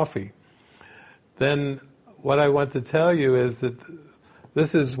taking a coffee. Then what I want to tell you is that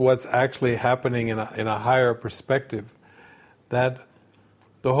this is what's actually happening in a higher perspective, that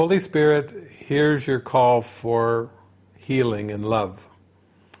the Holy Spirit hears your call for healing and love.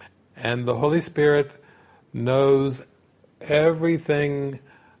 And the Holy Spirit knows everything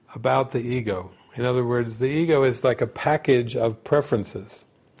about the ego. In other words, the ego is like a package of preferences.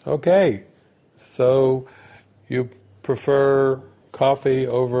 Okay, so you prefer coffee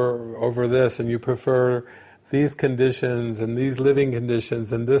over this, and you prefer these conditions and these living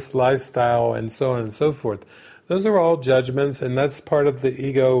conditions and this lifestyle and so on and so forth. Those are all judgments, and that's part of the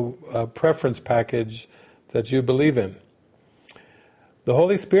ego preference package that you believe in. The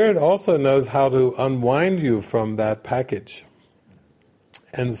Holy Spirit also knows how to unwind you from that package.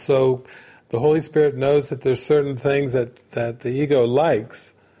 And so the Holy Spirit knows that there's certain things that the ego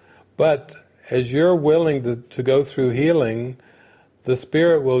likes, but as you're willing to go through healing, the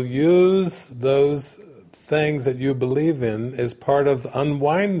Spirit will use those things that you believe in as part of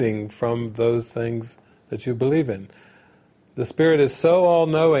unwinding from those things that you believe in. The Spirit is so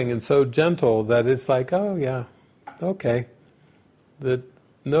all-knowing and so gentle that it's like, oh yeah, okay.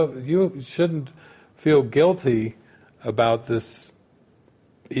 No, you shouldn't feel guilty about this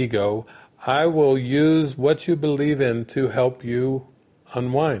ego. I will use what you believe in to help you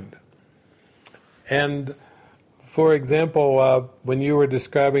unwind. And for example, when you were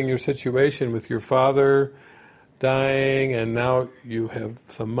describing your situation with your father dying, and now you have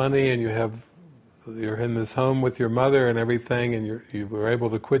some money, and you're in this home with your mother and everything, and you were able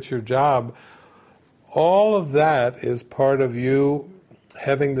to quit your job, all of that is part of you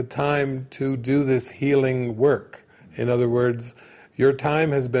having the time to do this healing work. In other words, your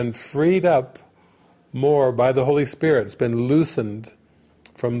time has been freed up more by the Holy Spirit. It's been loosened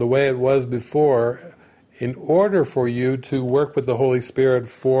from the way it was before, in order for you to work with the Holy Spirit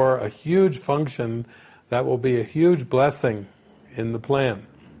for a huge function that will be a huge blessing in the plan.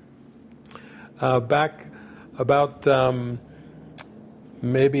 Back about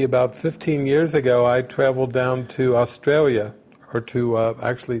maybe about 15 years ago, I traveled down to Australia, or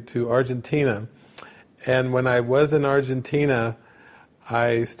actually to Argentina. And when I was in Argentina,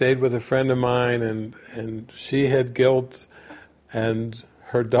 I stayed with a friend of mine, and she had guilt, and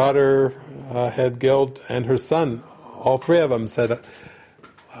her daughter had guilt, and her son. All three of them said,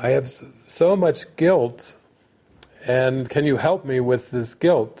 I have so much guilt, and can you help me with this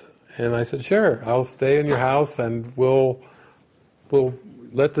guilt? And I said, sure, I'll stay in your house, and we'll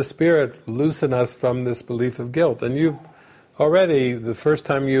let the Spirit loosen us from this belief of guilt. And you already, the first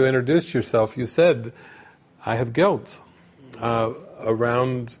time you introduced yourself, you said, I have guilt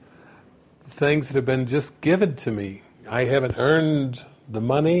around things that have been just given to me. I haven't earned the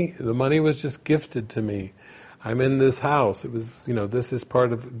money was just gifted to me. I'm in this house, it was, this is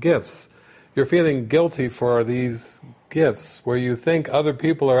part of gifts. You're feeling guilty for these gifts, where you think other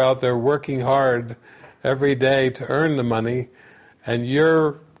people are out there working hard every day to earn the money, and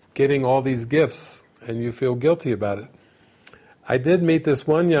you're getting all these gifts, and you feel guilty about it. I did meet this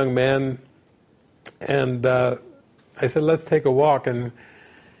one young man, and I said, let's take a walk, and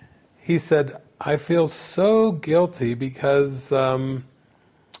he said, I feel so guilty because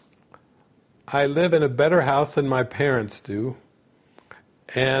I live in a better house than my parents do,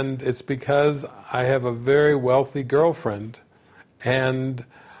 and it's because I have a very wealthy girlfriend, and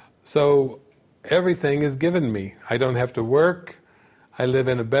so everything is given me. I don't have to work, I live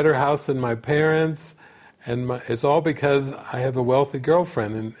in a better house than my parents, and it's all because I have a wealthy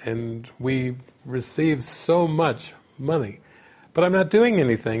girlfriend, and we receive so much money. But I'm not doing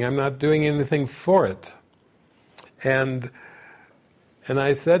anything. I'm not doing anything for it. And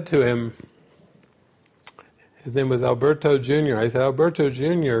I said to him, his name was Alberto Jr., I said, Alberto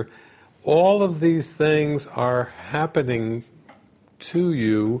Jr., all of these things are happening to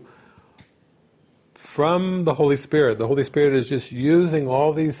you from the Holy Spirit. The Holy Spirit is just using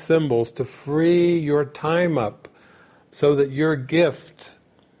all these symbols to free your time up so that your gift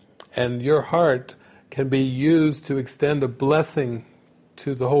and your heart can be used to extend a blessing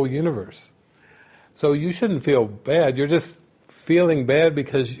to the whole universe. So you shouldn't feel bad. You're just feeling bad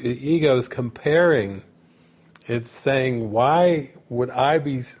because your ego is comparing. It's saying, why would I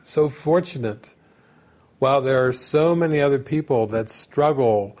be so fortunate while there are so many other people that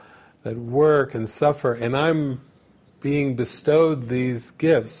struggle, that work and suffer, and I'm being bestowed these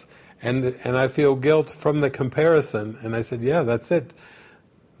gifts, and I feel guilt from the comparison. And I said, yeah, that's it.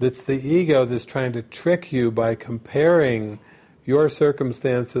 It's the ego that's trying to trick you by comparing your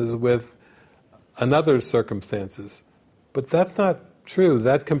circumstances with another's circumstances. But that's not true.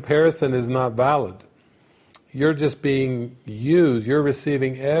 That comparison is not valid. You're just being used. You're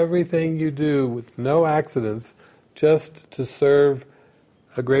receiving everything you do with no accidents just to serve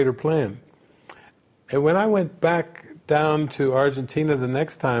a greater plan. And when I went back down to Argentina the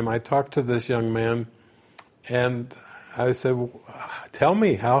next time, I talked to this young man, and I said, well, tell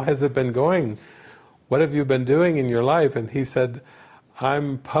me, how has it been going? What have you been doing in your life? And he said,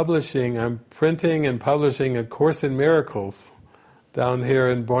 I'm printing and publishing a Course in Miracles down here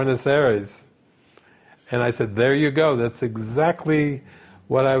in Buenos Aires. And I said, there you go, that's exactly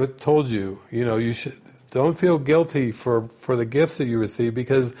what I told you. You don't feel guilty for the gifts that you receive,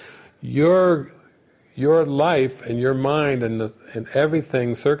 because your life and your mind and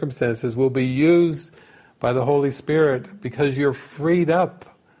everything, circumstances, will be used by the Holy Spirit because you're freed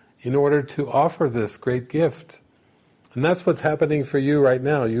up in order to offer this great gift. And that's what's happening for you right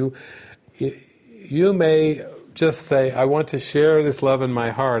now. You may just say, I want to share this love in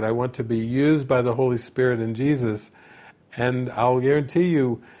my heart. I want to be used by the Holy Spirit and Jesus. And I'll guarantee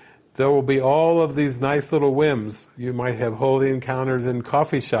you, there will be all of these nice little whims. You might have holy encounters in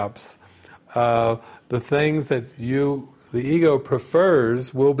coffee shops. The things that the ego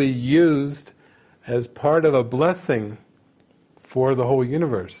prefers will be used as part of a blessing for the whole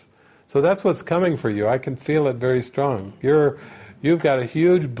universe. So that's what's coming for you. I can feel it very strong. You've got a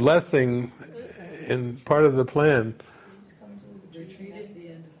huge blessing in part of the plan.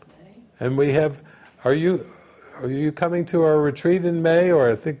 And we have. Are you coming to our retreat in May? Or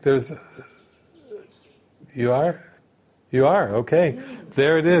I think there's. You are. You are. Okay.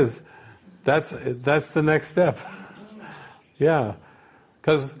 There it is. That's the next step. Yeah,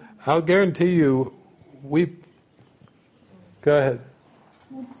 because I'll guarantee you, Go ahead.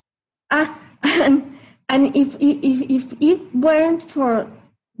 And if it weren't for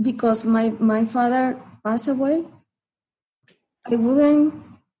because my father passed away, I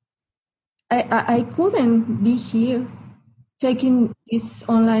couldn't be here taking these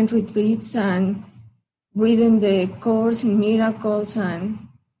online retreats and reading the Course in Miracles, and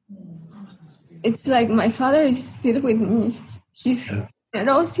it's like my father is still with me. His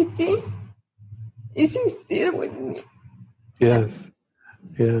generosity is still with me. Yes.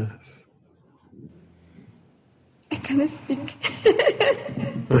 Yes. I can't speak.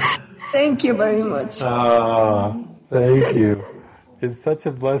 Thank you very much. Thank you. It's such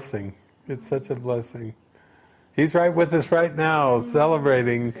a blessing. It's such a blessing. He's right with us right now,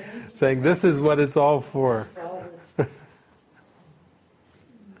 celebrating, saying, this is what it's all for. Thank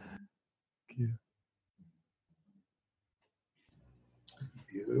you.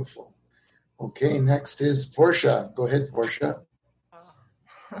 Beautiful. Okay, next is Portia. Go ahead, Portia.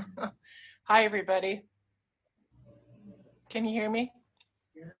 Hi, everybody. Can you hear me?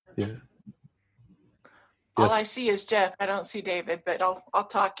 Yeah. All I see is Jeff. I don't see David, but I'll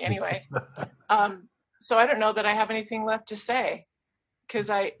talk anyway. So I don't know that I have anything left to say,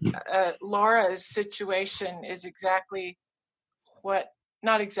 because Laura's situation is exactly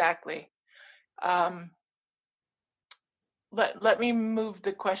not exactly. Let me move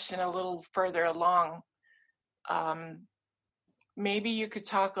the question a little further along. Maybe you could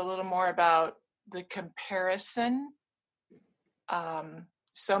talk a little more about the comparison.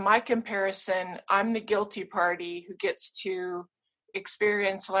 So my comparison, I'm the guilty party who gets to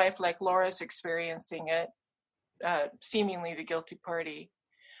experience life like Laura's experiencing it, seemingly the guilty party.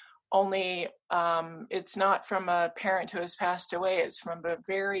 Only it's not from a parent who has passed away, it's from a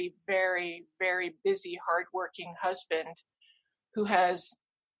very, very, very busy, hardworking husband who has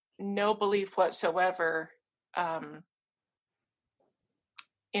no belief whatsoever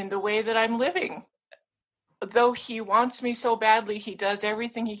in the way that I'm living. Though he wants me so badly, he does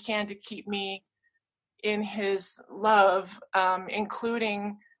everything he can to keep me in his love,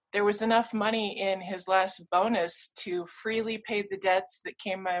 including there was enough money in his last bonus to freely pay the debts that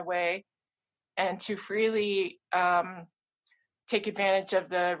came my way and to freely take advantage of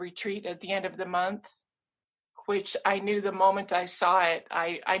the retreat at the end of the month, which I knew the moment I saw it,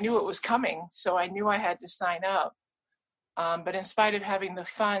 I knew it was coming, so I knew I had to sign up. But in spite of having the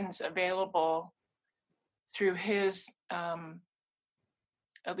funds available through his,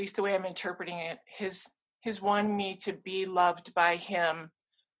 at least the way I'm interpreting it, his wanting me to be loved by him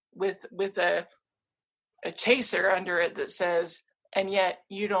with a chaser under it that says, and yet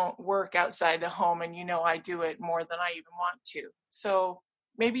you don't work outside the home, and you know I do it more than I even want to. So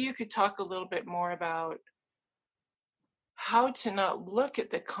maybe you could talk a little bit more about how to not look at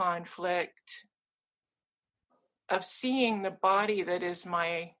the conflict of seeing the body that is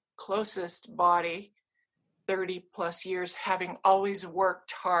my closest body, 30 plus years, having always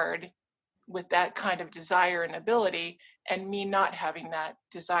worked hard with that kind of desire and ability, and me not having that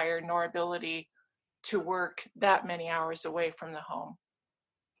desire nor ability to work that many hours away from the home.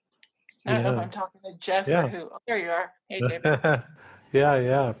 I don't know if I'm talking to Jeff or who. Oh, there you are. Hey, David.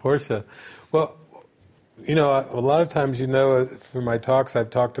 Yeah, Portia. Well, a lot of times, through my talks, I've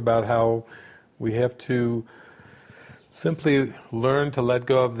talked about how we have to simply learn to let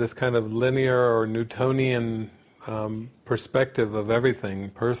go of this kind of linear or Newtonian perspective of everything,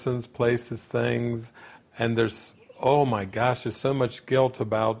 persons, places, things, and there's, oh my gosh, there's so much guilt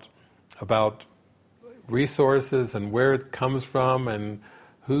about resources and where it comes from and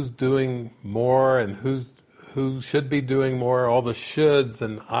who's doing more and who should be doing more, all the shoulds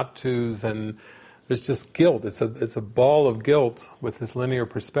and ought tos, and there's just guilt. It's a ball of guilt with this linear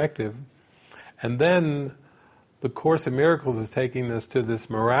perspective. And then the Course in Miracles is taking us to this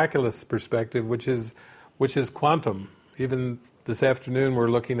miraculous perspective, which is quantum. Even this afternoon, we're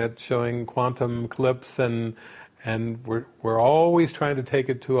looking at showing quantum clips, and we're always trying to take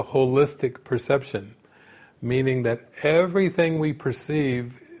it to a holistic perception, meaning that everything we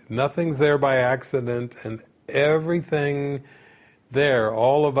perceive, nothing's there by accident, and everything there,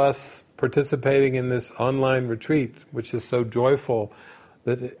 all of us participating in this online retreat, which is so joyful,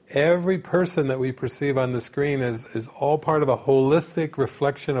 that every person that we perceive on the screen is all part of a holistic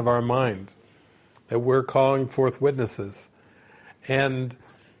reflection of our mind, that we're calling forth witnesses. And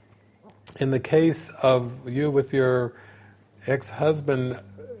in the case of you with your ex-husband,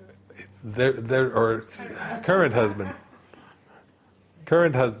 or current husband,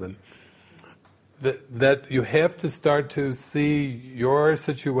 that you have to start to see your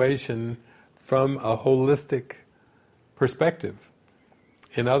situation from a holistic perspective.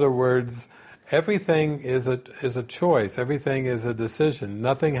 In other words, everything is a choice, everything is a decision,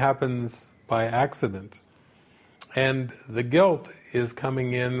 nothing happens by accident. And the guilt is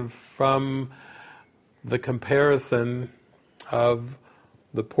coming in from the comparison of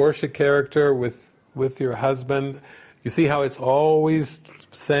the Portia character with your husband. You see how it's always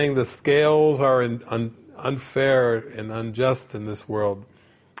saying the scales are unfair and unjust in this world.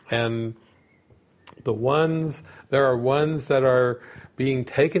 And there are ones that are being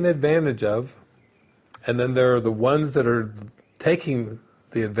taken advantage of, and then there are the ones that are taking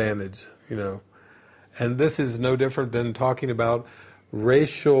the advantage, And this is no different than talking about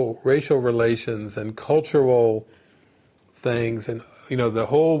racial relations and cultural things, and the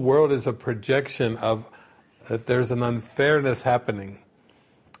whole world is a projection of that there's an unfairness happening,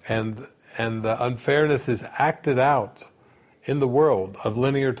 and the unfairness is acted out in the world of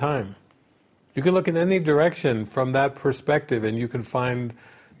linear time. You can look in any direction from that perspective, and you can find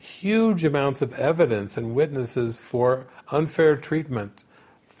huge amounts of evidence and witnesses for unfair treatment,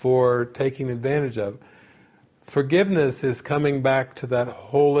 for taking advantage of. Forgiveness is coming back to that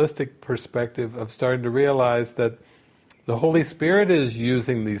holistic perspective of starting to realize that the Holy Spirit is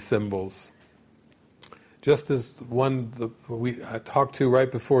using these symbols. Just as one I talked to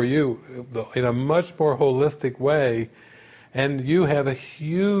right before you, in a much more holistic way, and you have a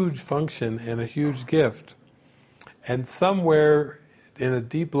huge function and a huge gift. And somewhere in a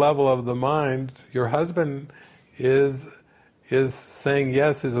deep level of the mind, your husband is saying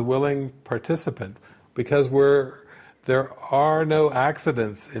yes, is a willing participant, because there are no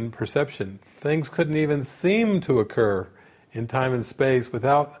accidents in perception. Things couldn't even seem to occur in time and space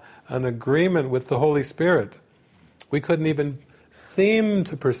without an agreement with the Holy Spirit. We couldn't even seem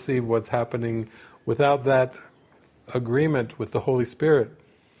to perceive what's happening without that agreement with the Holy Spirit.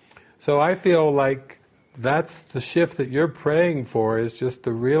 So I feel like that's the shift that you're praying for, is just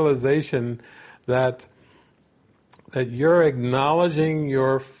the realization that you're acknowledging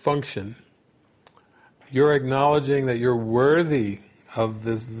your function. You're acknowledging that you're worthy of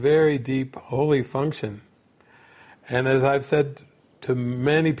this very deep, holy function. And as I've said to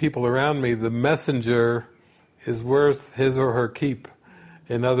many people around me, the messenger is worth his or her keep.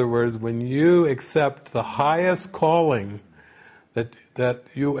 In other words, when you accept the highest calling that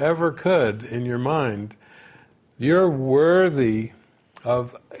you ever could in your mind, you're worthy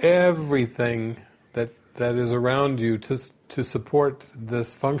of everything that is around you to support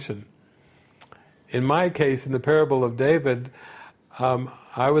this function. In my case, in the parable of David,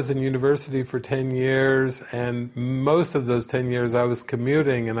 I was in university for 10 years, and most of those 10 years I was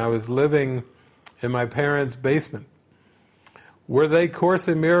commuting, and I was living in my parents' basement. Were they Course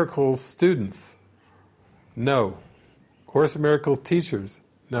in Miracles students? No. Course in Miracles teachers?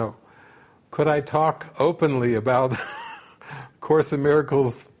 No. Could I talk openly about Course in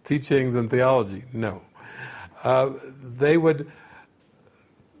Miracles teachings and theology? No. I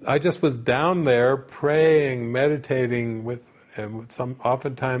just was down there praying, meditating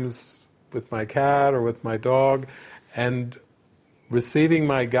oftentimes with my cat or with my dog, and receiving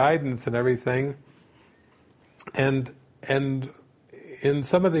my guidance and everything. And in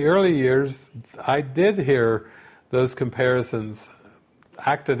some of the early years, I did hear those comparisons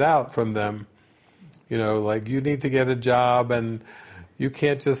acted out from them. Like, you need to get a job, and you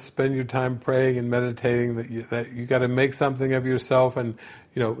can't just spend your time praying and meditating, that you got to make something of yourself, and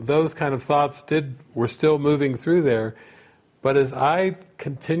those kind of thoughts were still moving through there. But as I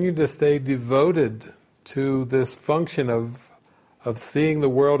continued to stay devoted to this function of seeing the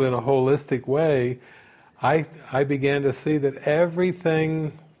world in a holistic way, I began to see that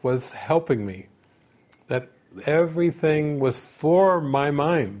everything was helping me, that everything was for my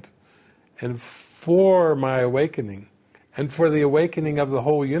mind and for my awakening and for the awakening of the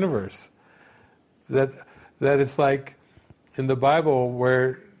whole universe. That it's like in the Bible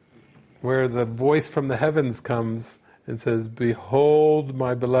where the voice from the heavens comes and says, "Behold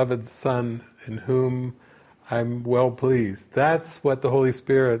my beloved Son, in whom I'm well pleased." That's what the Holy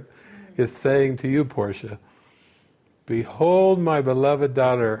Spirit is saying to you, Portia. Behold my beloved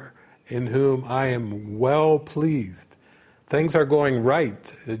daughter, in whom I am well pleased. Things are going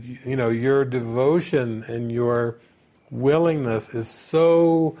right. You know, your devotion and your willingness is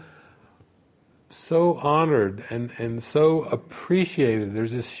so honored and so appreciated.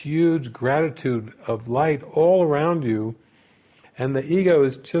 There's this huge gratitude of light all around you, and the ego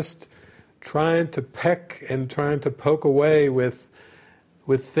is just trying to peck and trying to poke away with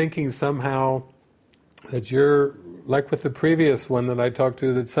thinking somehow that you're, like with the previous one that I talked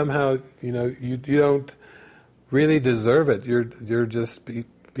to, that somehow, you know, you don't really deserve it. You're just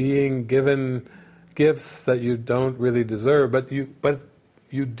being given gifts that you don't really deserve, but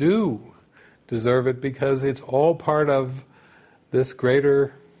you do deserve it because it's all part of this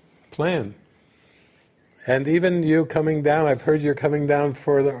greater plan. And even you coming down, I've heard you're coming down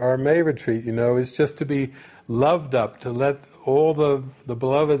for our May retreat, you know, is just to be loved up, to let all the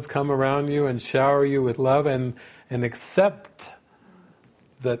beloveds come around you and shower you with love and accept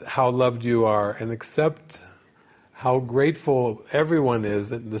that how loved you are, and accept how grateful everyone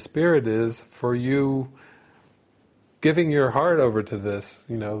is, and the Spirit is, for you giving your heart over to this.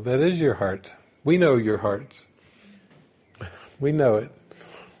 You know, that is your heart. We know your heart. We know it.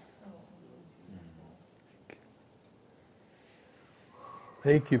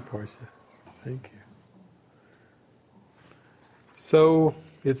 Thank you, Portia. Thank you. So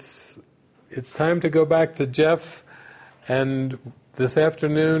it's time to go back to Jeff, and this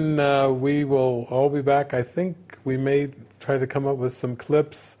afternoon we will all be back. I think we may try to come up with some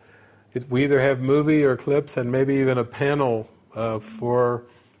clips. We either have movie or clips, and maybe even a panel for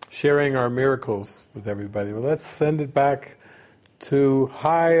sharing our miracles with everybody. Well, let's send it back to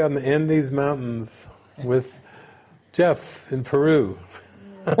high on the Andes Mountains with Jeff in Peru.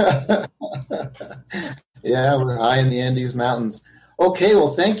 Yeah, we're high in the Andes Mountains. Okay,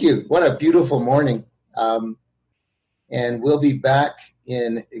 well, thank you. What a beautiful morning. And we'll be back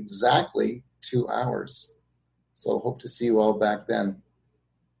in exactly 2 hours. So hope to see you all back then.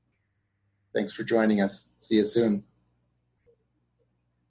 Thanks for joining us. See you soon.